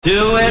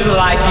Do it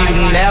like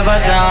you've never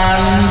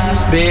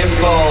done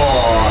before.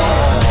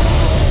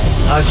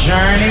 A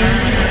journey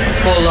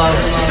full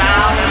of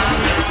sound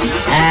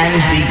and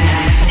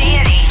beats.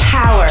 Danny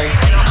Howard.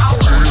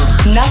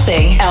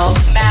 Nothing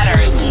else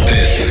matters.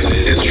 This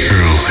is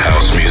true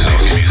house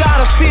music.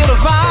 Gotta feel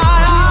the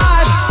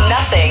vibe.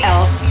 Nothing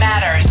else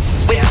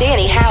matters with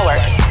Danny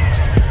Howard.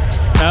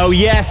 Oh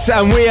yes,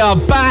 and we are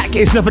back.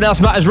 It's Nothing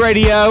Else Matters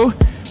Radio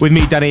with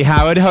me, Danny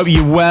Howard. I hope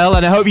you're well,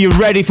 and I hope you're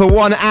ready for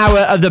 1 hour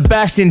of the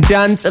best in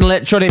dance and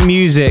electronic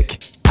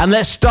music. And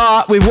let's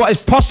start with what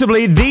is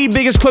possibly the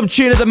biggest club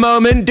tune at the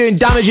moment, doing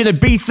damage in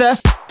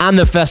Ibiza and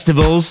the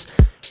festivals.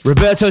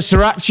 Roberto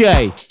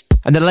Sarace,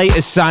 and the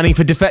latest signing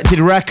for Defected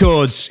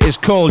Records is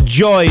called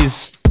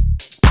Joys.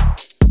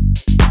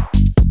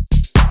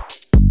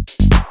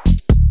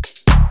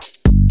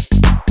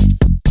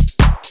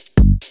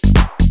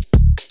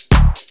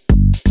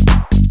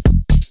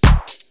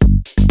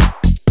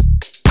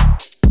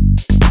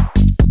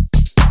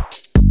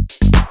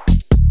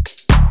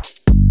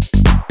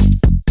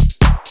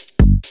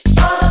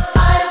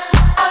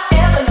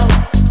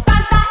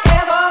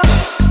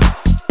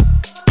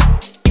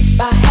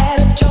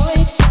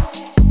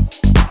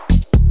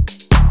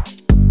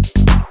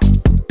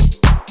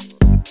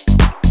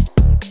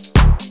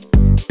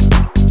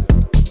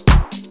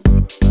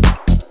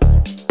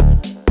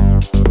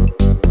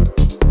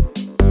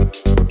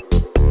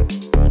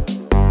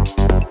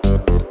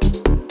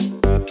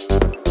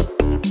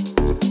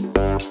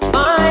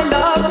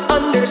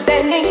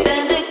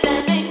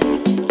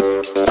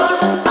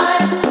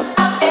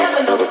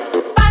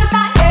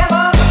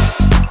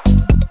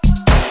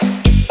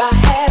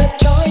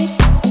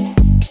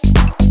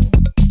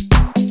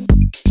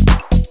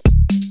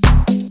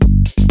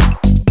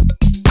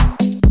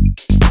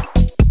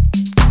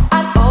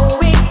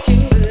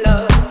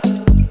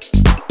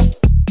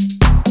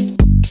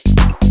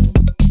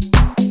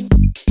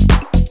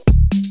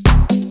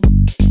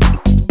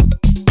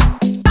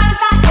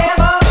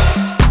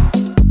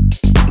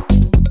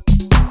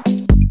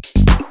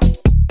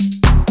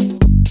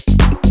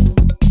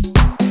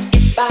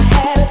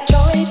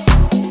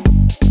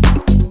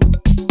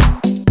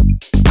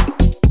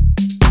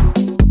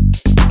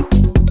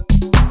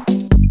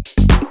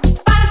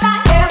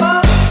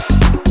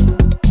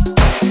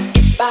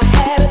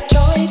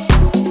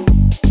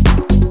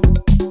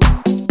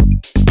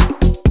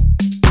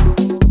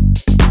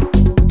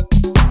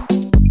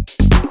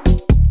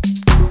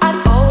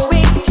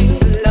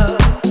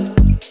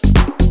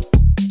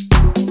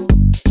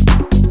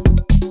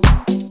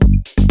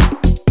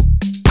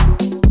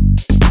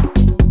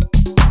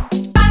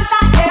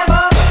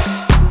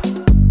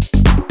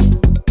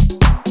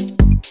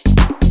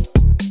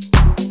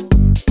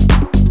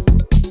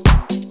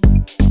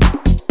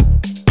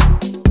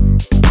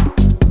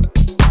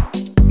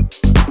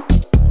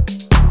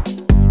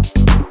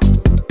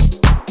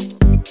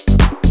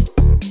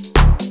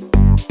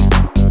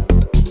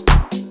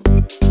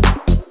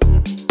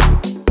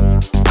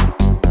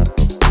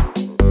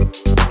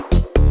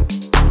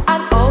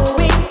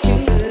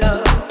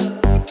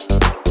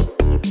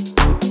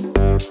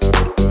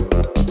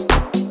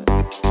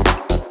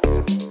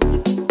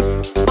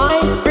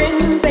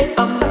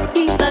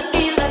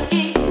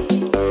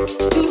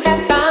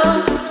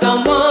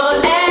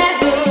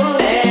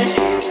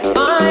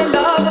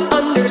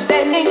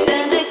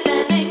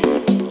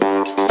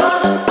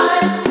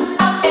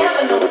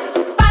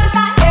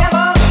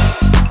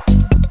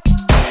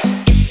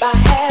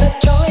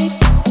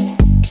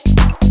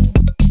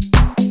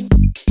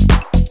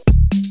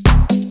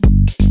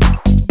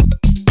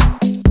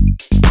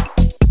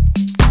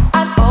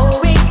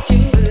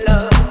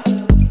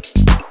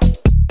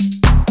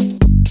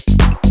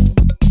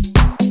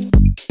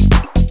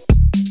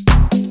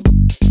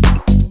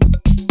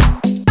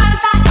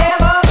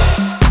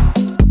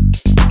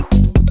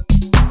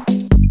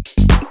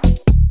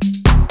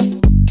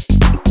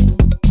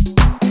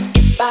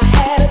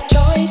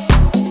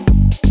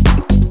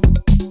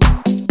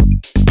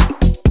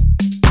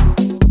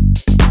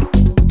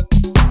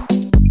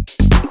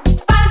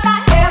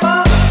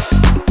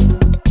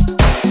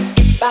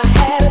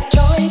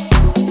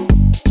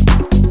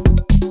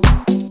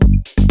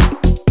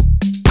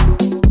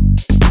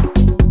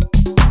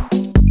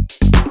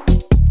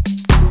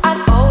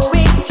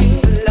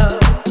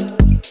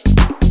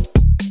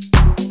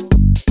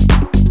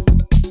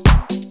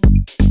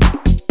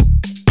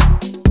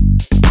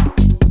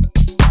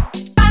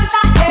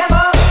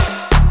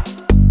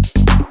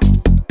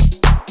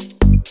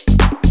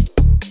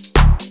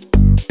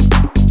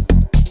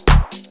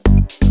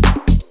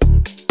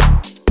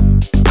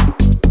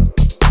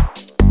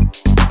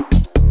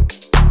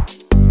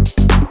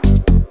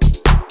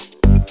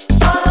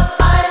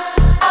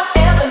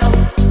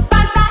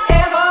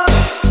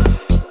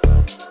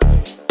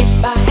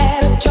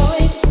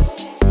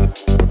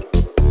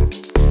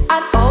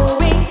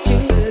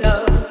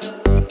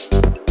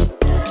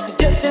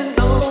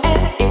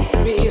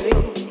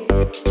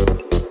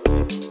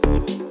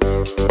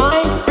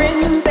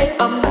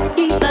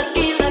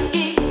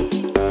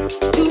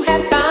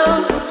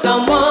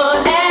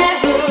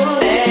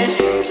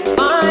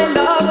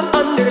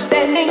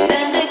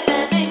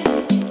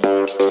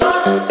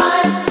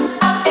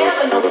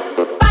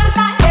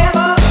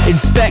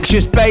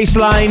 obnoxious bass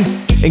line,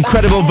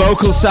 incredible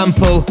vocal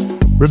sample.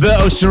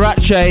 Roberto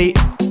Sirache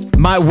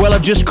might well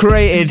have just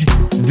created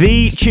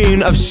the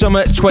tune of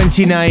summer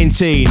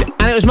 2019.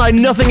 And it was my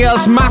Nothing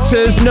Else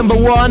Matters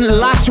 #1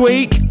 last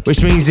week,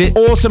 which means it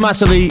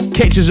automatically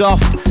kicks us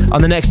off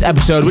on the next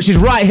episode, which is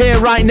right here,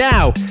 right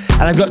now.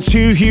 And I've got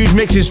 2 huge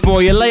mixes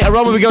for you. Later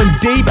on, we'll be going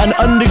deep and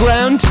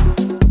underground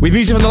with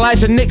music from the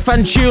likes of Nick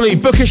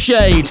Fanciulli, Booker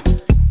Shade,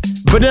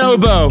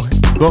 Bonobo.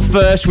 But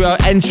first, we are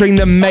entering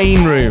the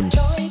main room.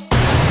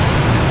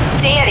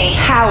 Danny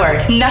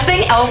Howard,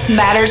 Nothing Else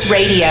Matters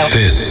Radio.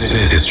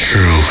 This is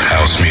true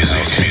house music.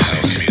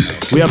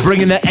 We are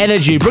bringing the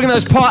energy, bringing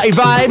those party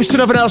vibes to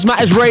Nothing Else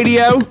Matters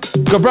Radio.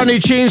 Got brand new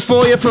tunes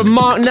for you from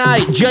Mark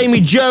Knight, Jamie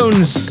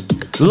Jones,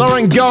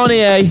 Laurent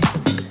Garnier,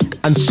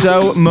 and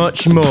so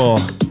much more.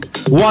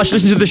 Whilst you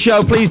listen to the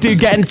show, please do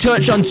get in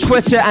touch on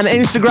Twitter and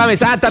Instagram.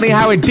 It's at Danny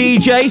Howard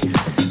DJ.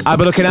 I'll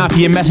be looking out for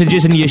your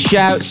messages and your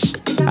shouts.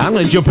 I'm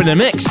going to jump in the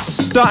mix,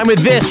 starting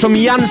with this from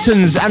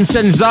Janssens and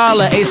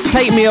Senzala. It's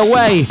Take Me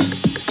Away.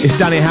 It's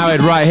Danny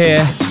Howard right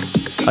here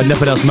on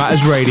Nothing Else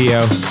Matters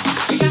Radio.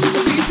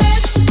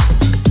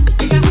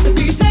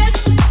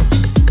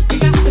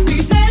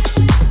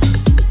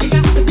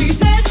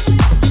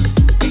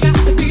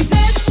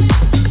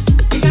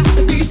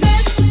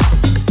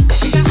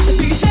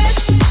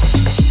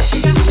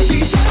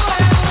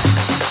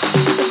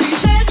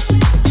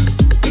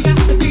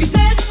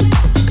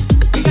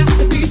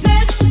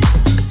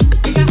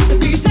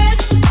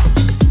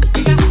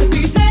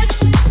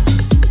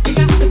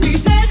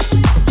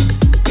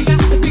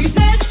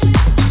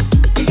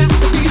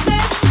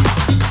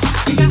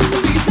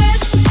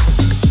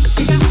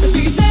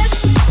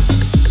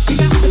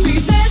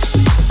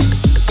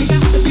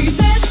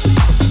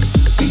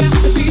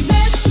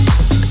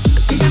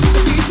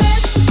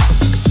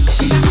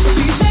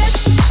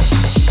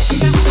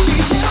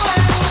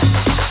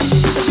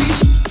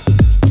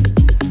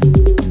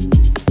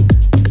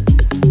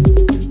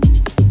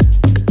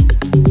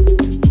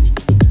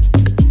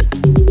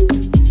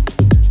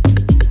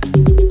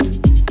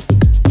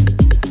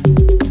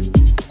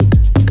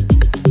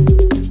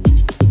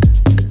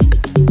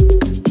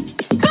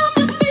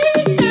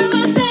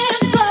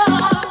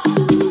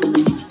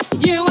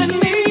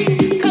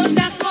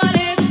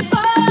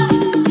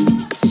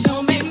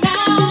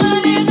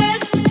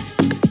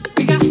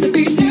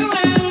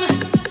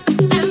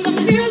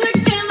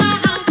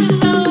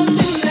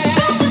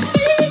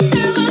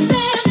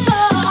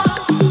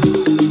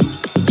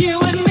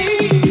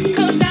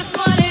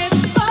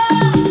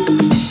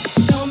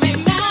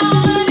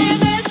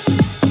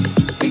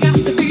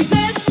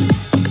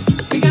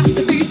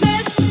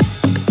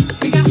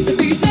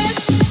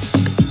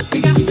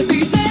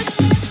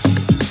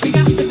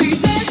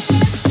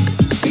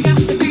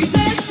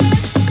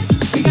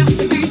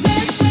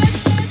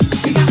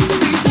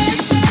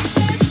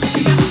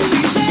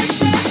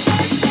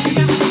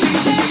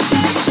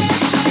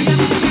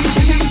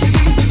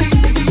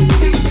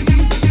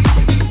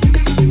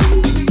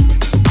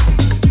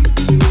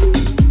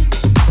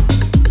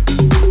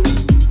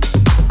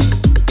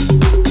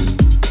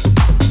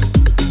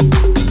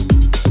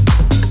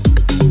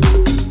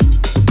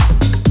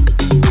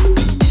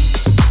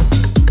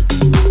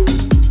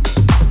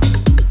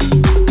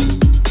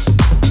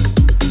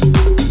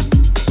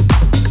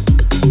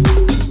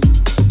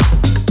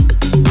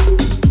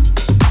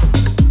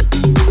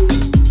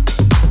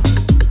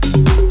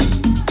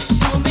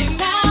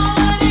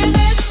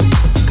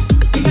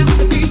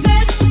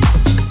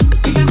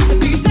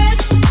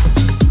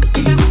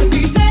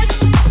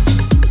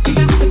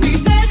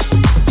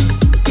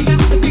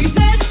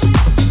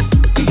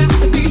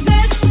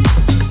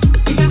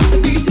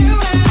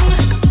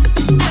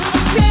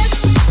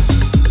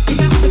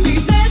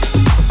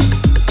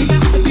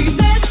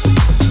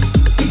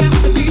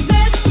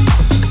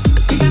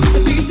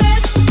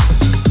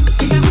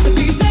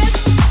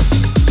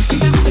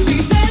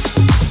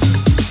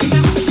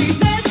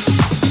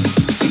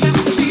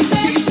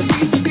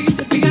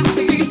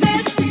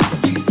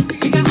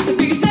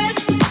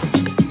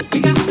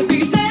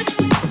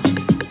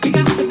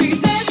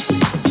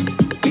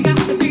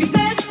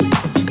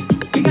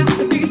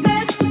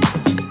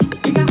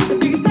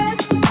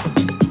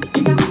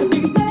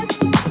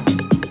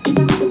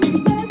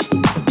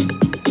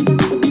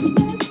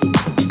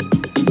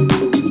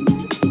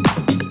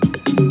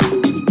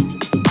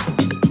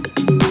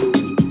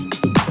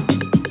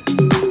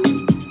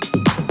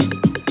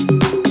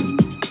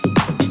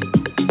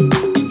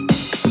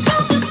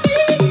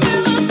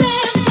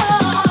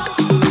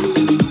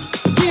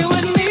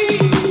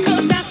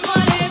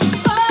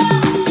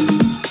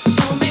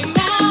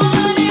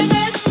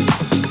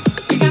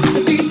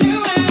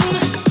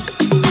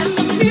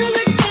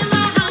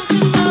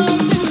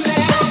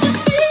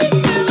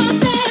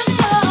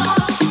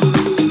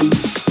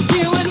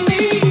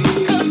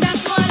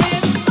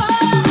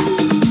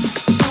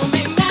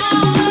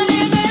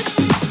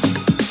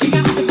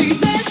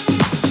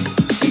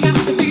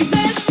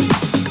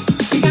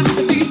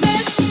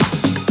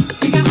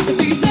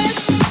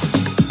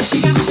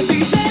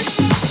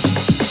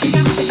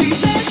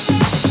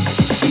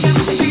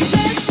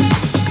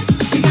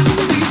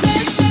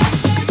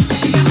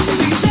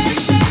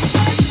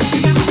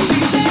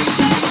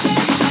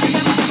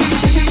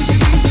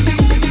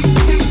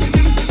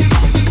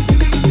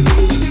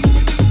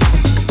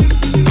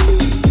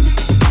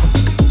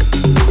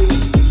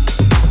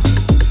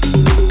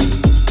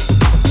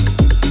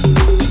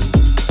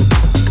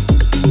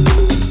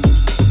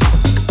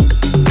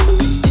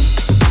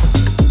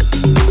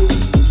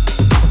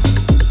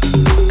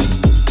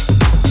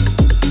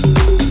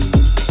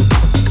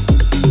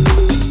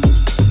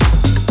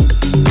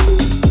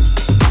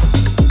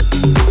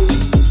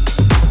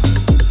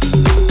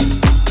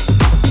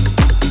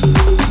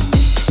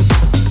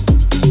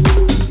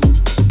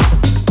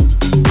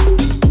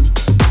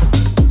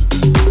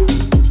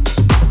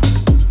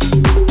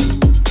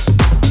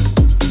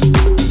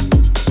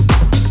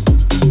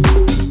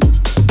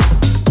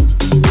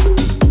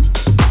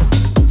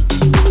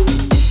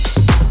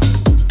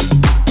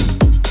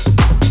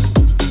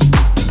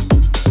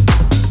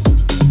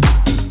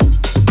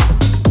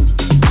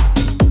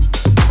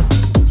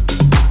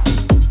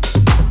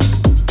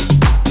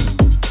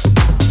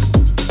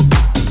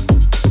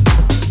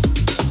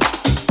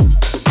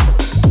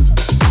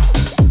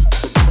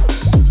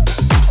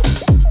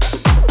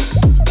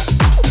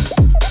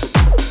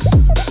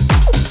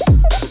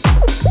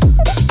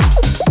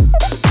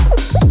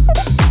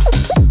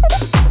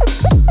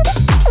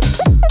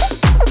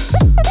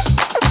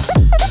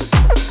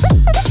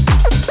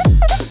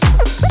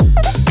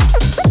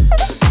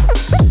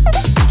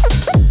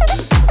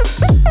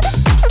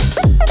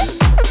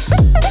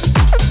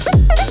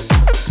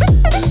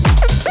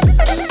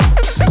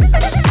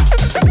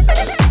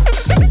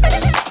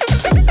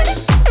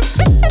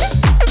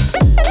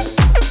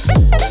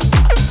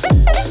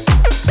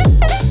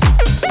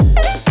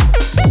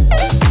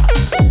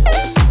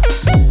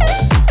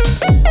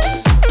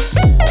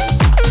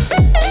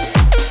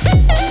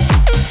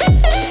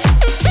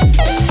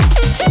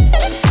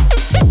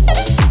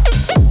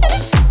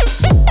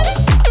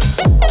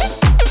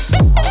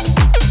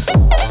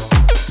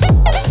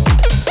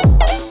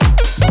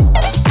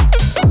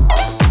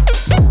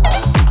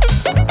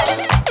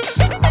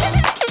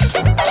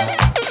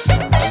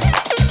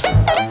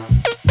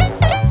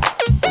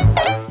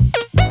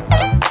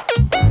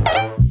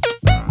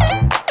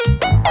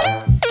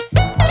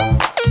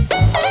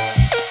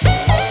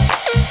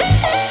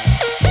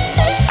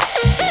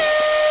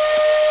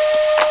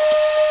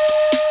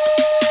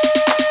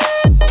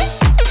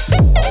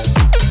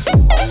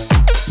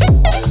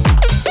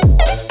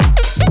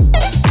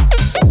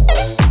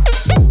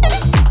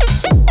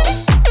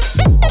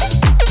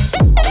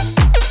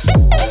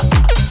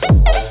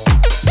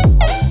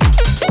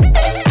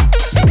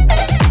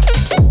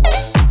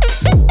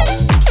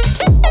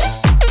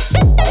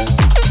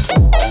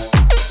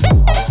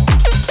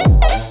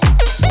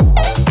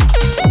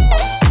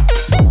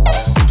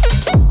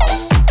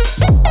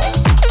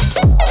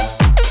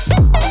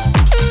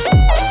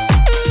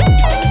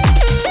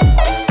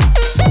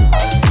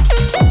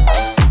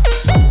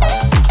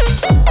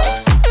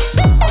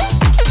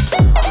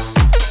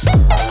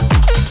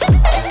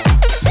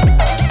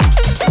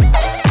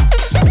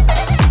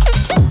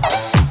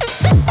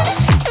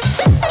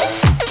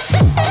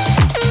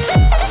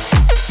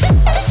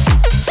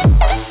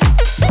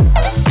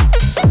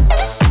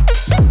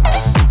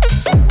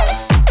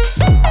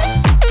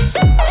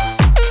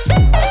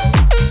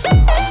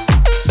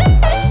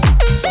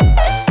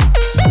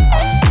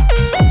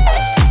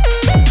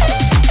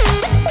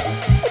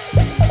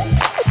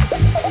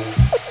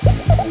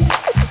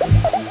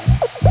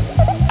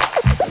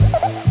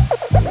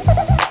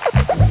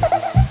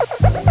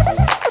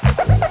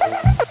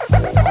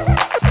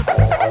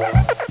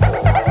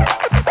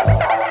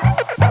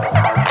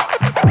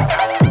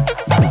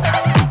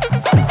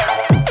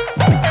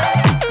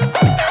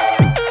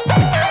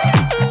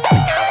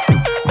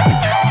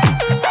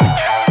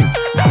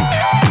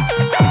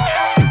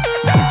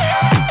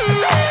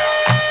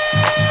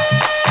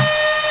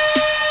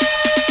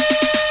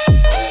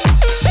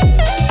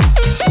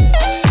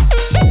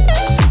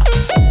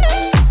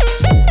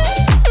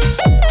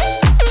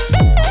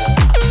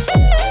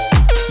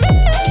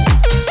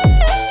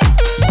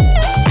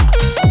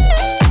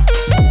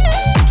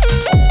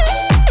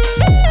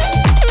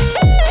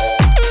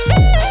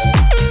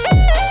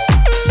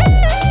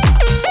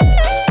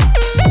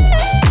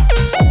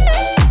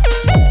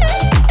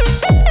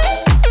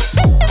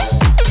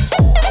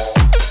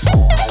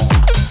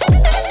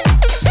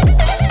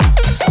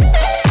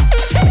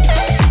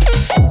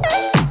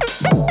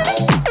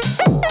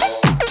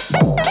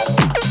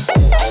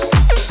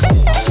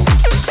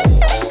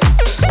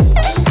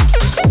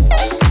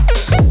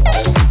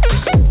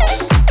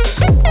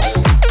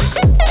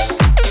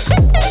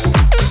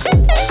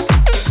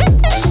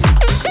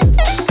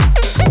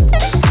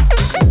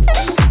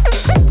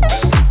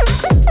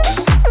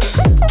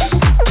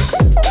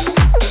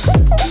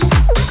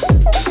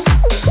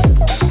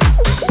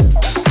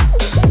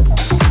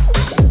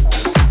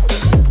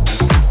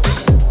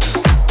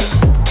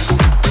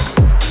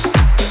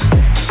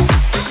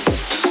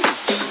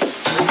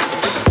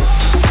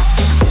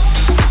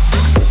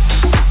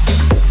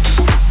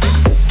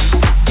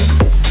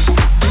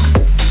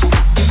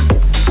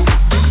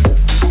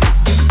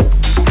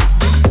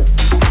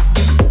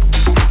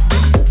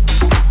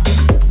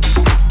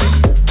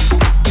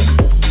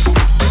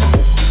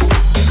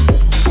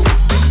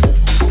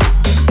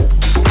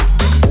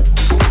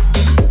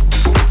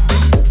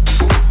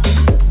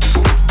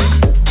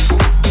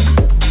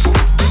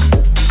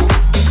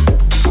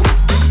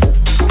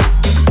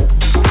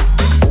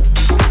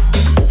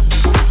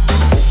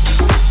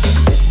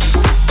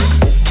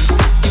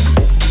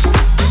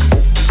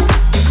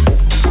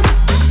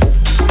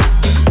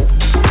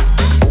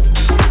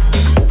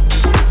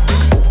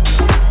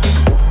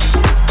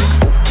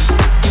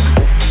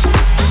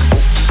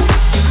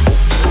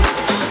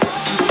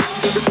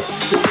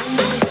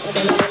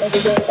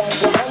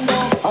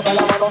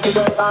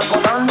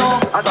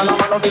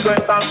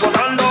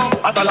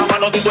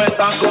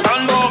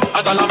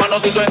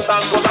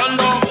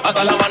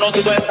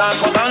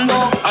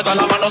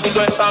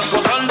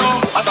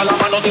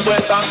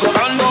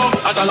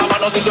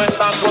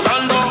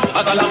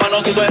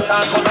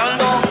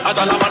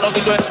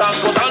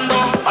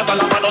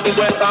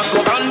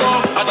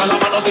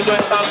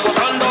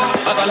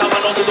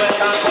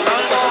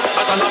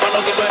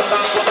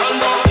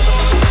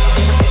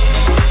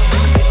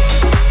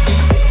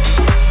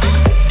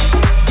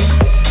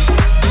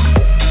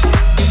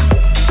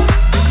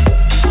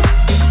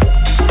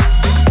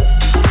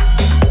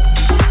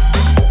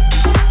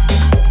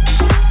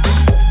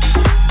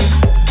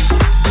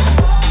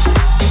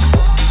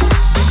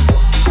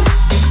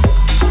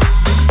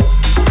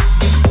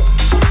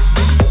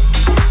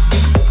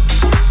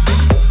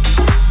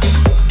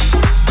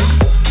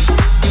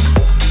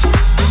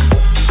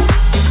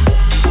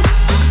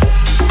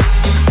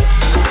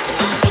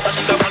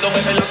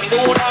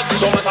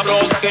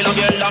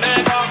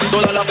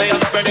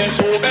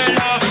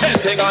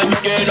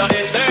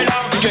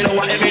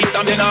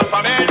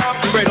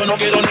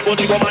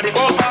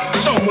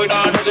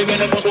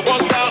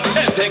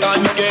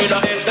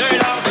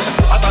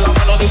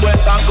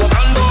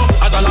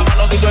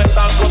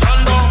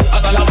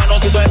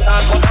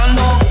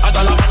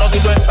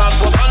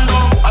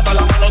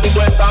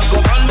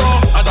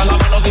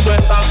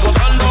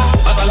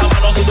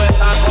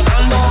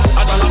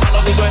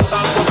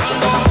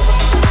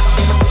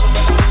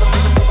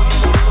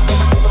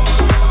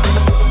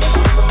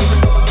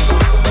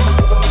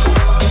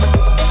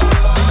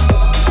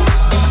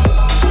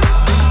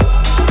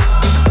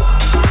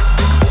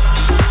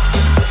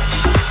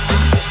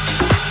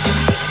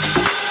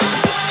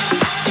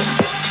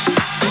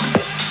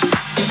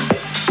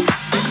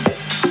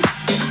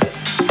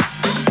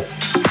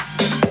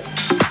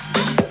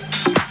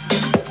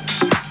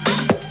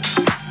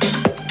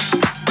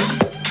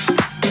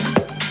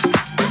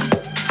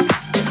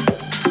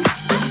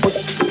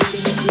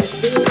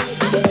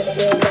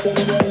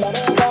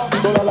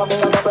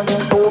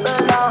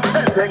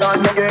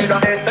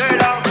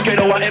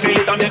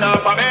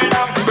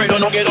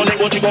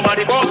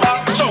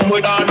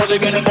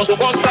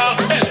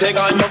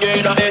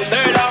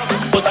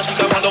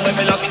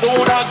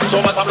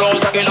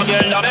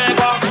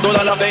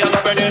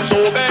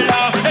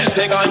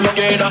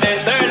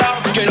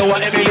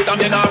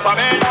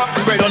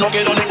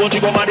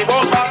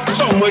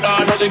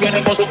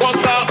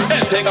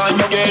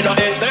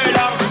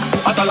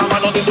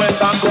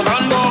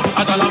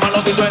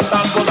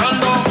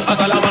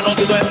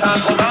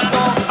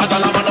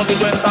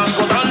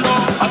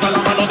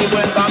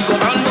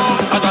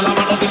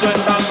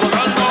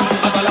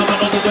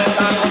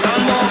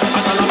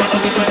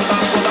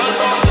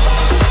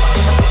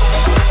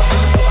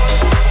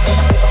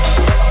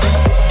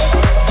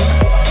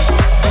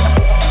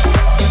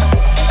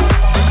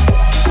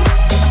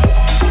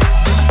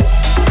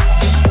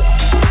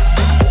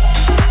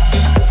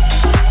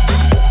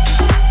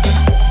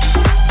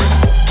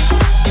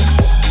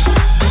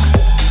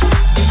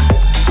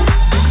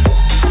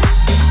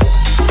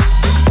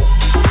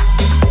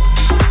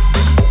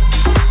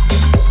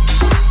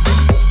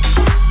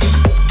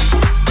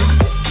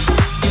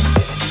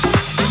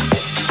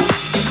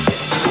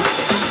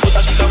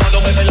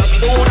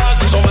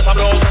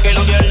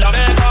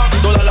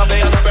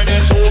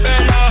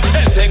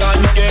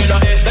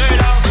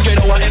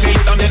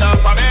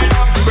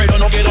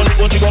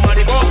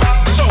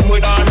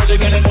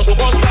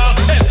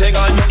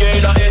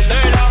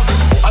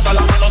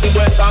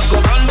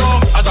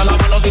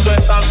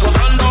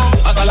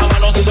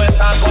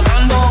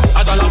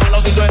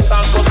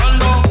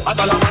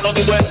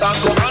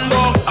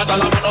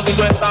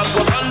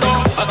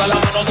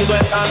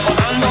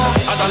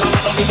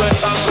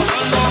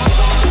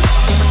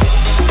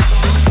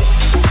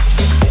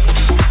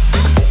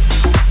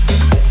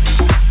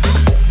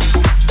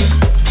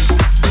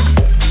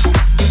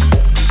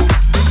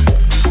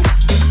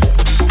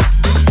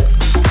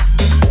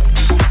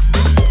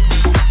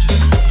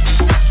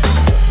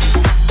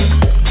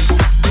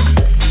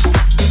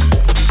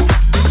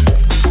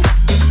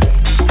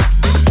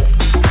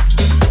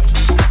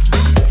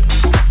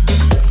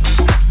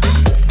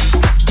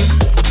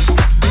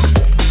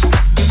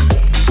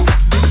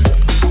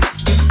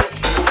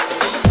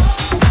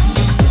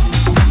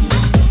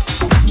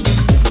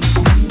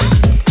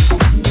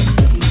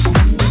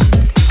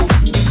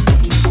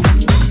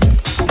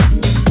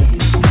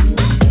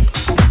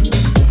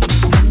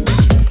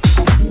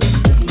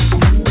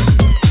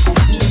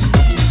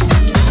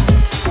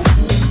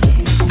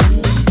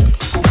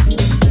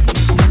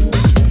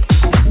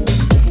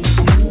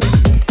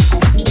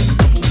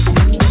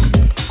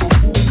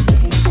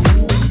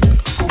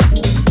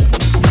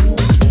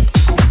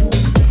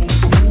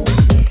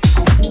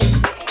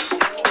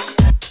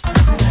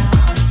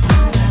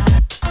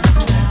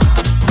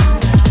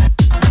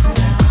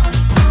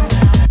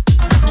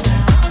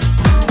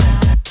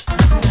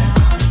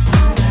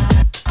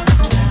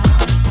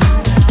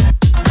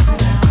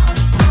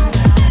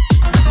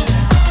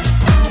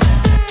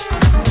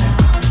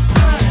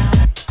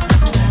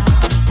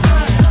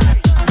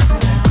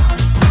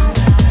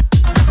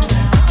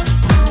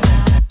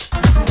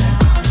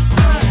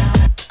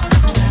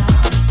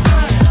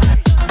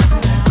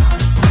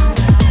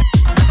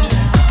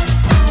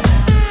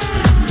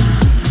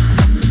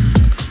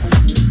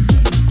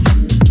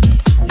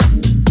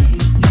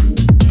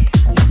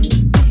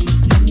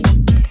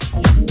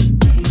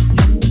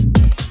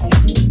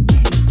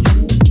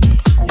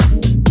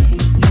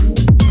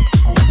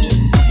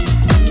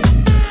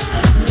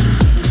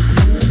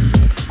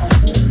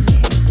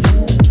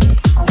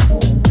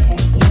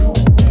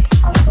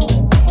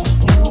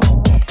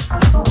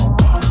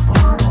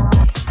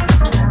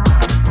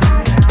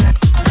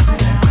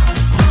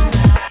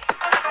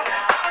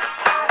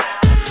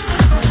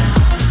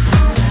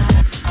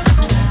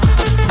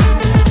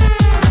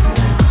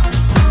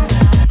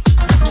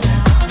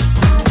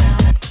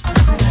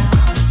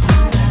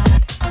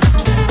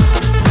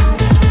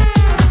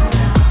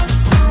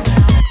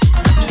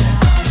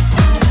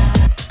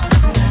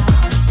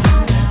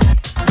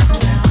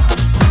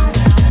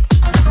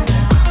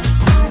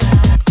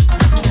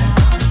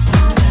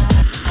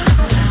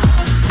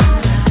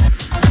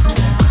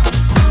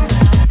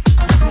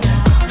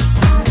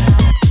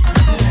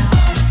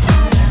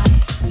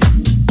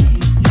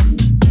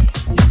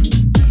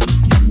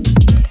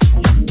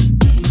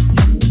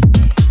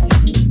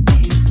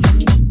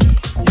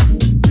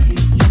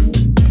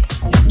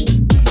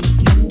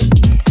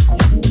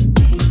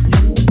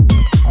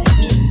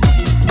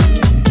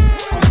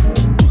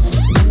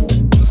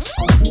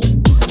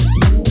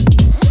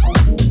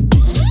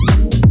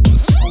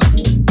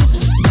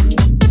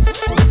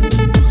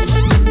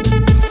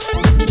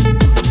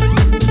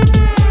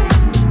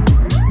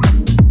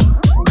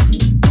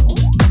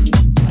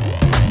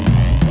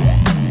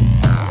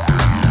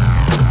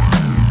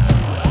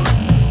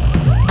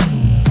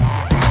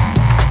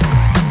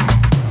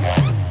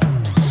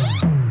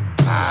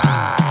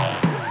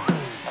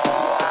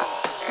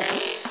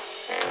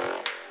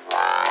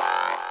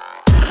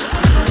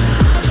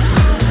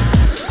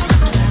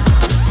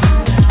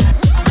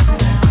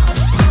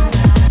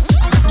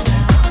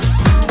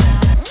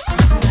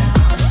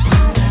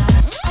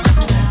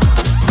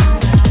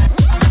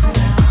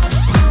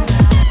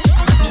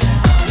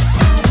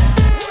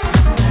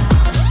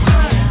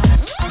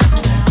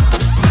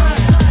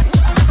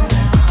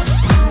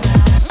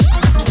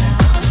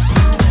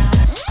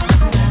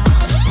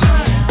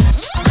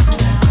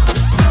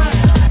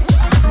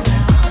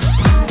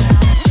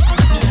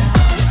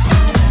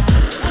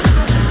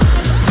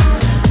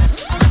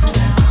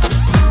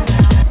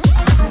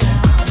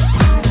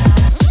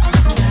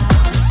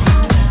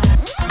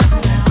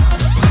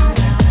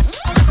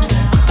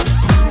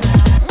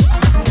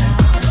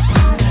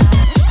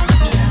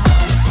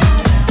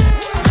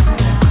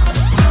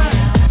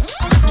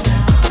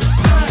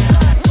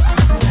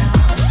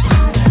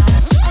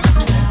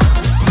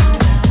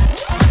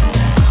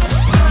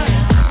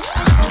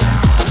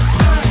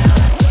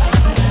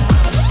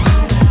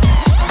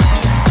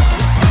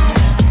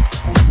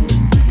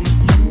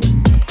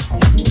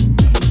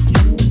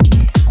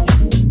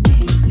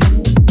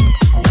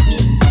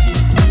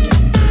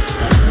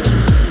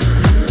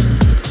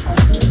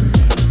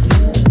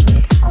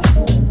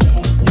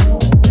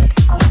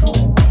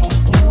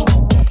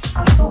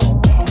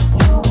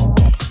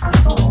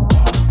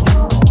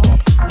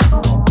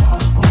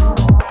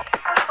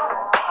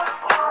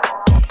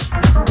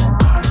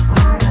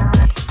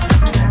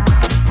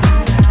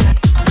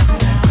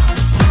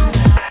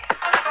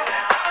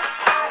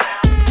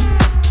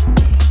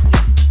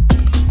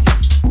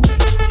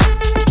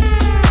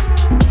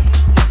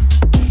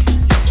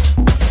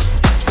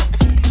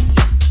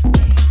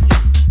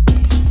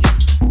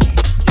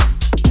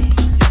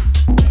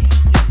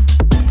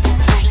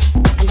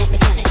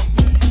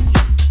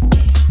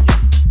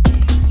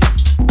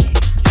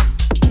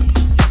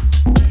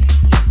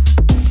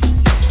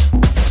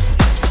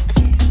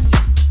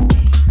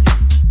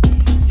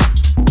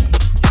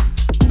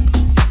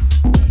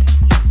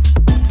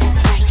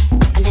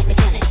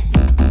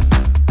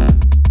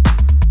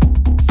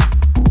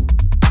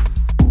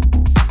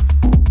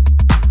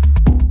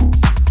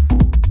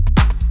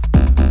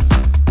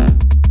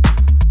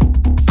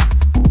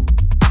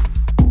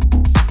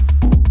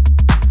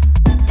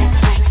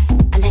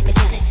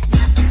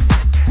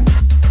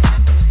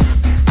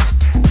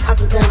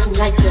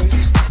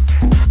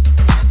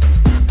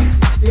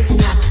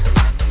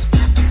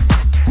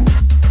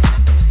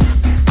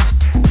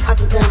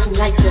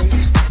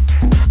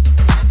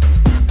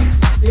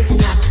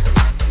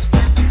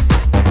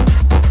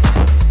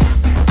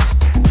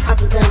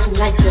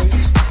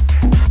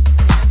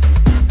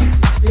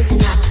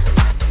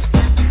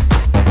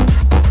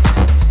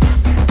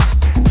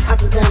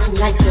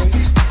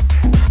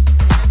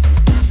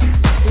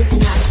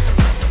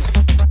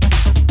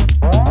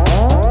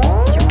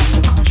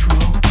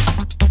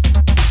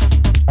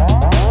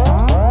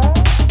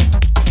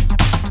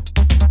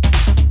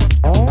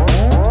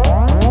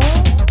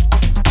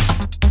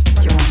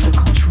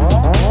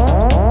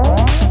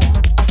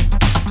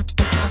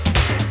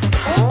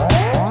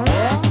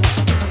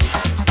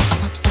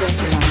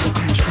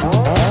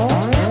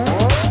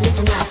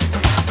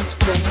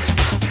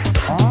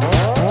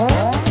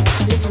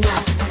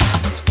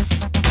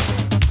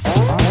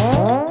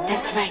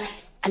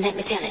 let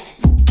me tell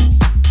it.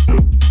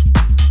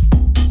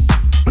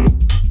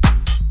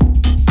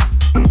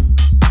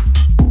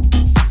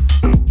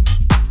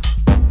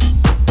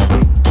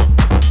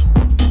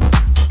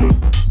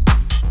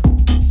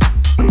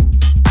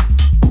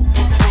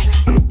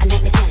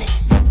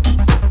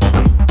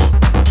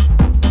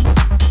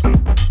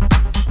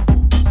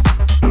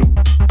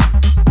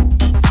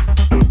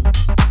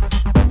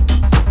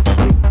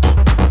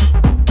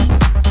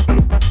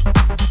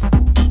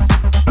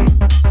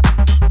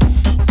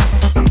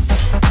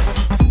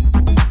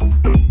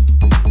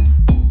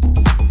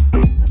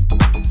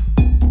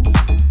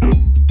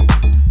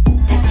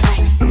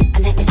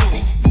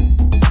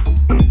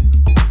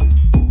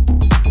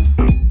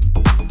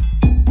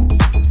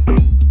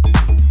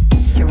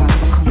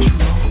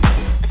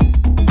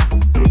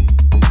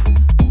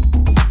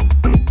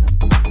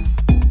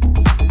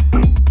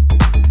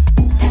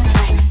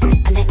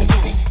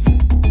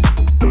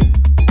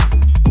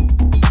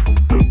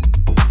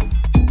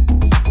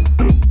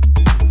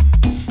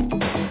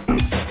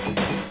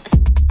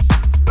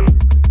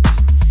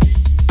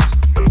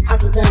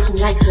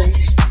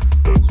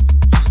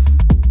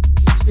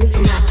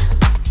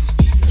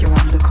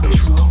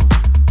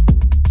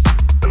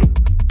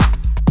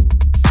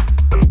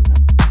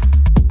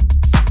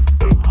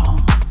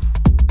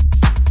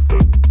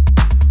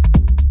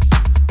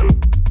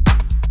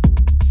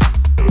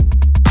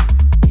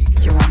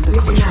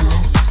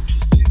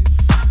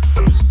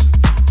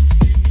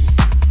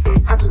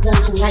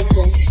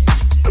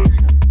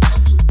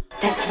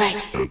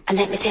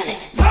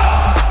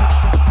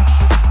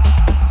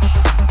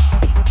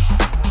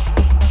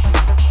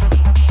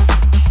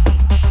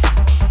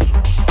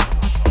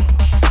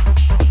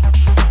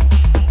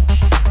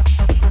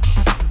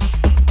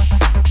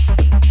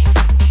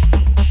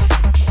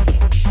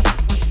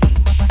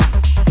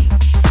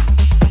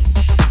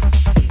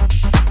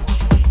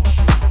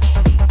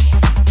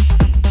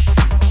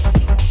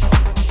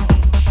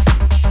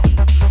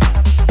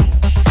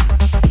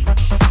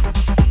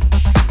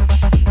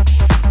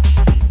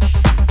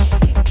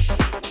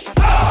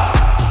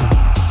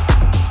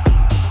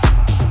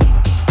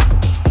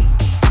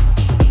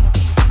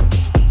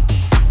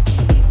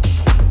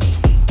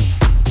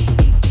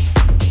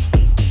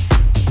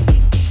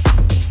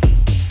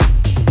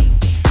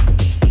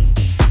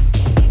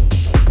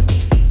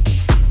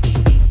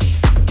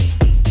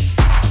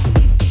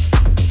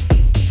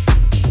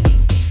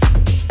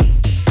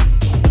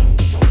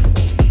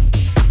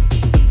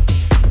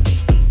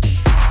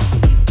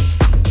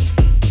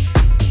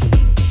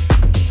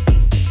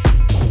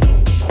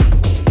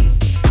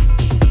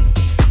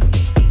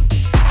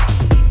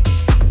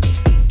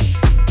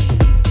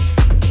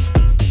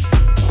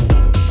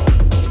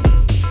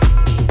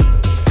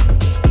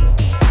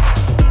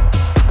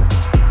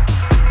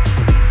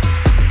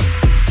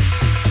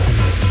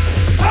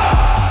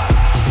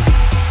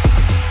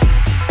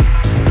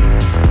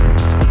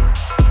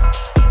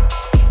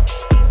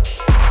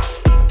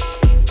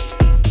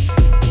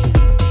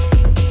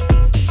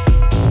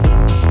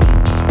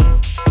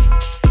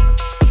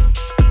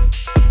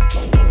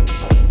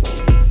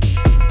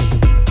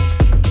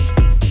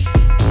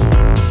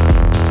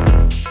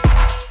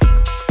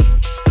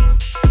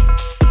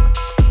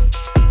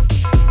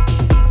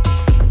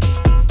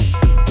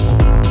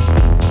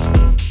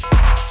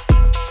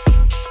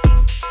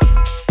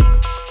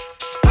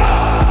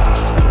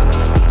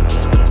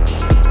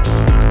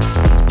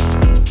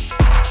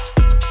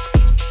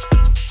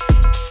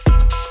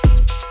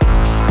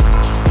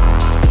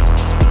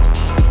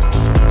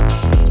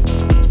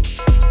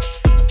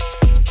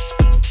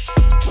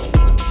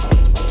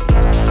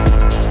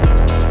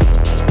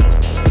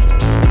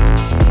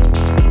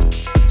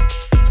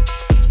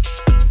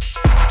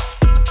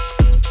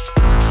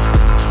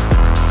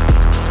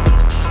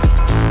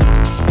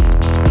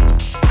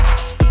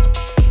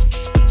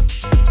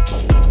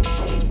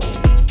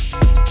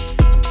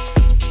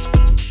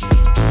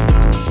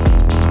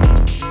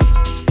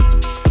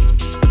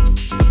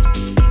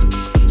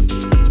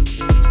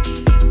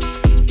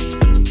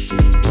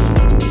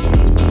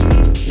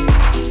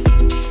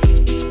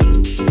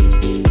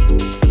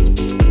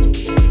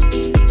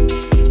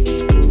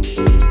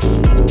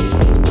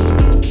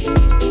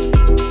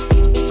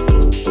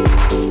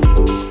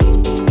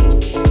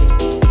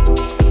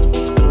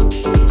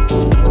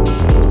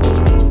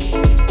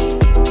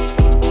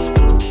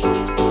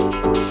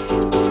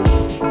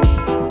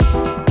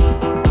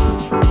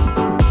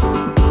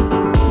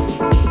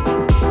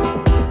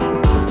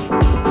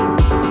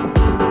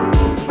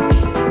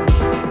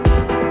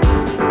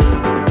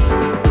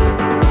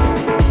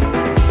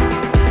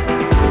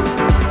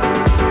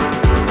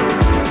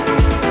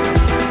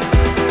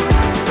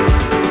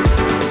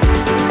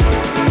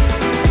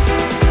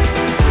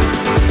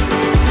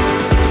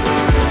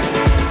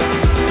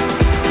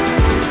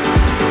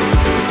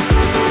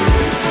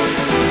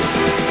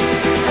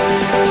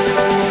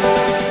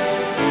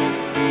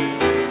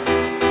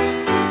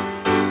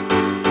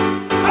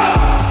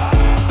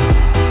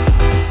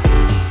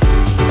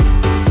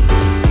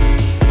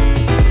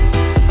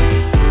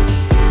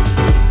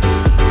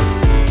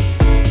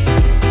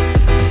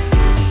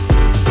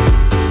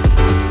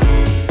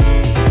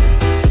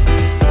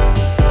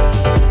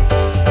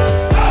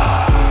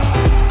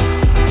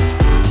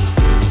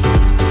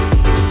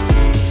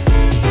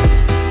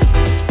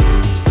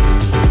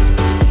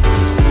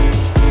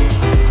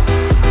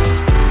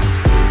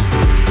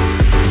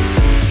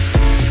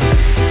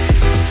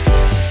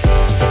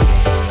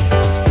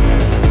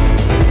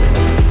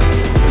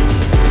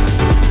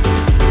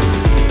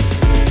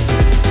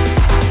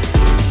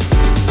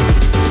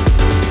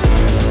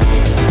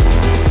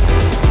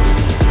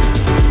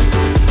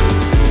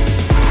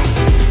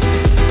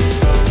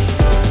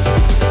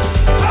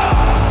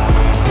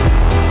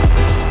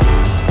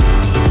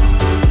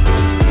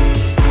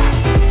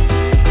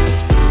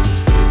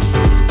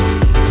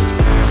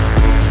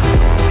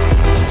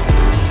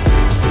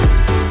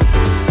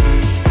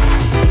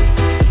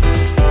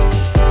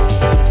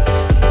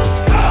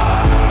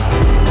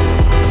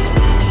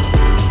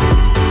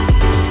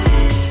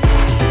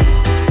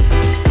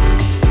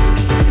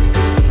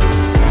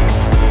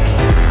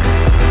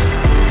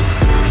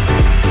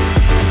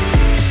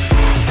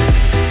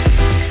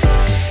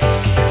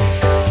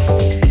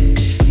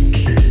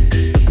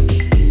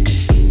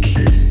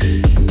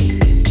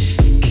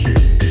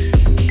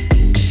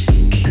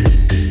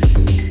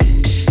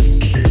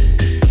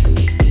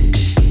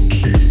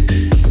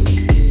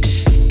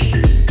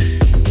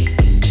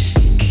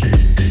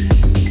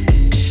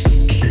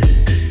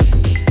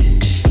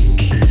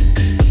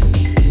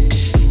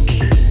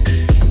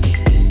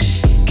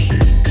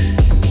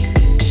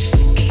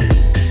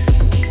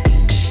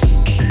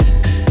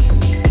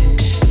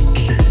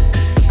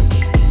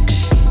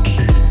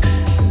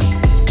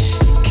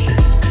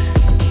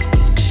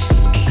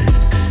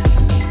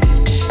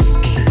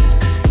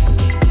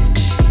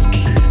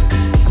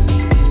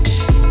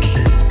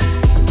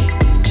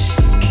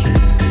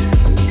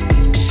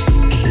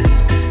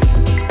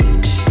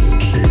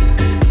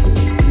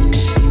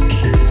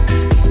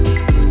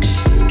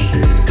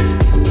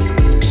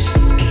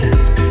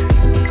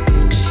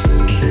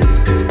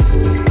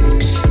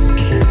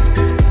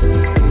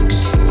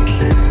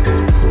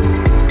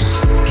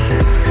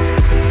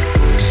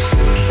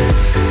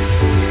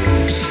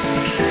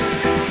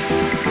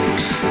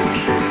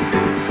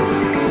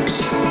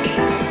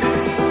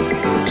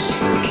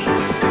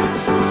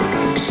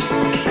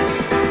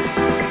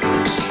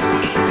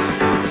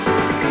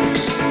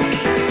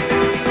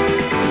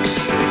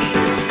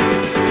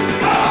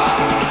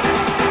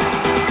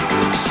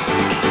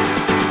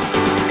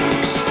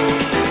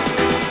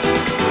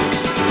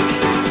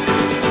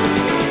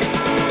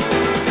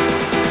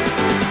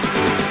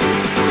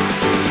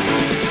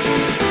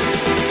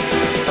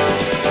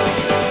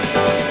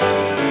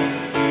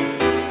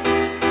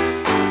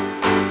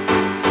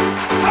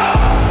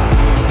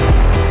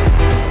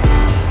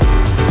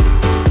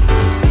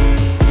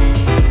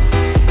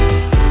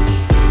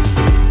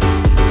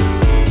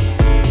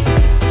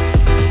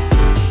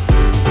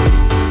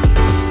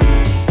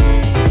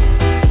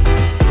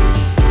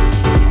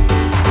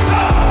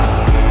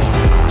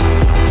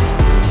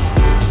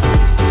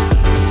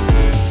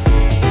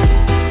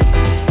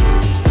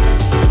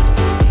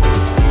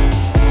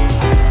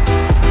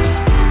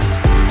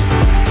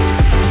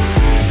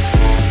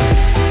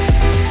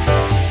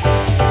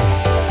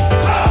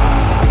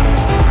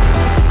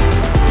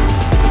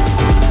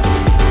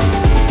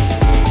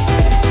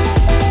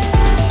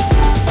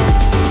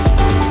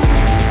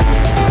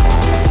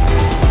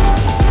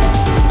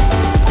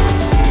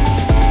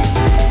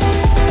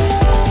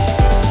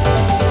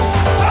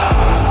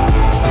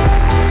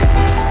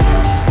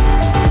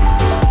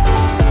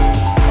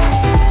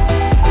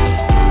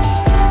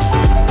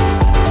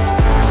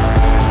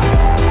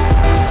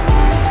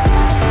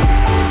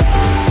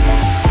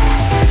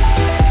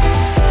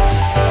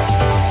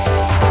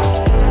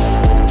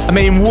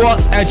 mean,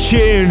 what a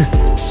tune.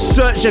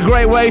 Such a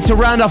great way to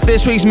round off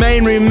this week's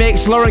Main Room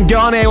Mix. Laurent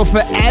Garnier will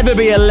forever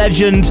be a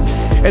legend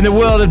in the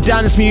world of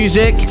dance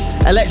music,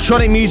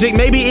 electronic music,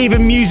 maybe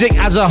even music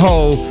as a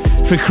whole,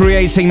 for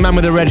creating Man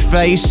with a Red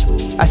Face,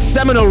 a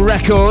seminal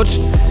record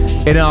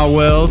in our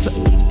world.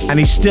 And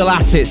he's still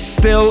at it,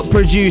 still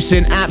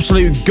producing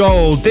absolute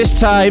gold. This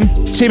time,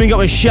 teaming up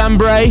with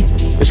Chambray.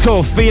 It's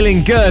called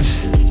Feeling Good.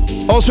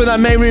 Also in that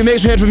Main Room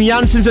Mix, we heard from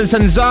Janssens and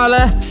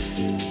Senzala,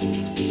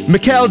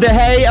 Mikael De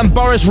Hey and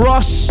Boris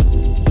Ross.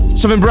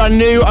 Something brand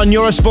new on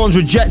Eurosphone's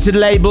Rejected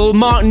label.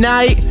 Mark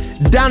Knight,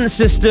 Dance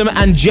System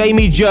and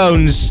Jamie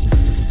Jones.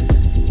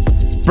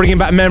 Bringing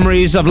back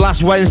memories of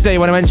last Wednesday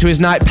when I went to his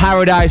night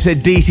Paradise at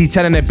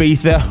DC10 in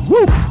Ibiza.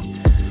 Woo!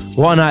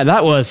 What a night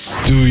that was.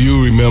 Do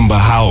you remember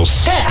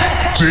House?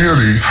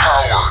 Danny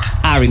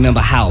Howard. I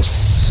remember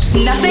House.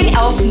 Nothing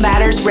Else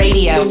Matters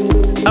Radio.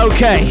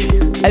 Okay,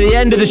 at the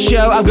end of the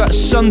show, I've got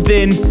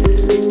something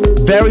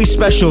very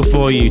special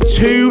for you.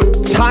 Two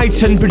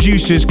Titan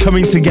producers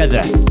coming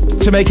together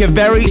to make a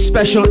very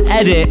special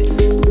edit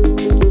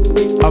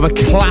of a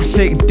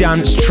classic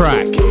dance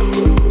track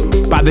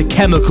by the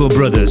Chemical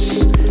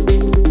Brothers.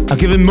 I've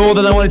given more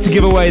than I wanted to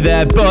give away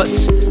there, but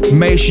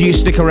make sure you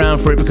stick around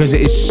for it because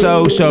it is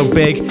so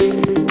big.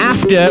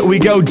 After we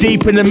go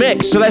deep in the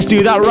mix, so let's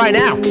do that right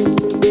now.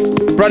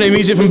 Brand new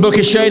music from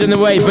Booker Shade on the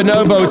way,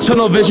 Bonobo,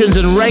 Tunnel Visions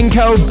and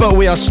Renko, but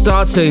we are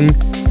starting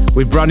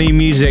with brand new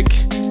music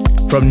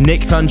from Nick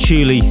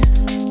Fanciulli.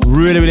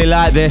 Really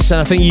like this, and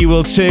I think you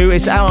will too.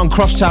 It's out on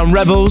Crosstown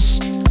Rebels.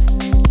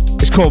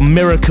 It's called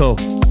Miracle.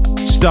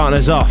 Starting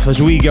us off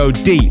as we go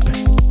deep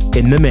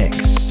in the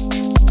mix.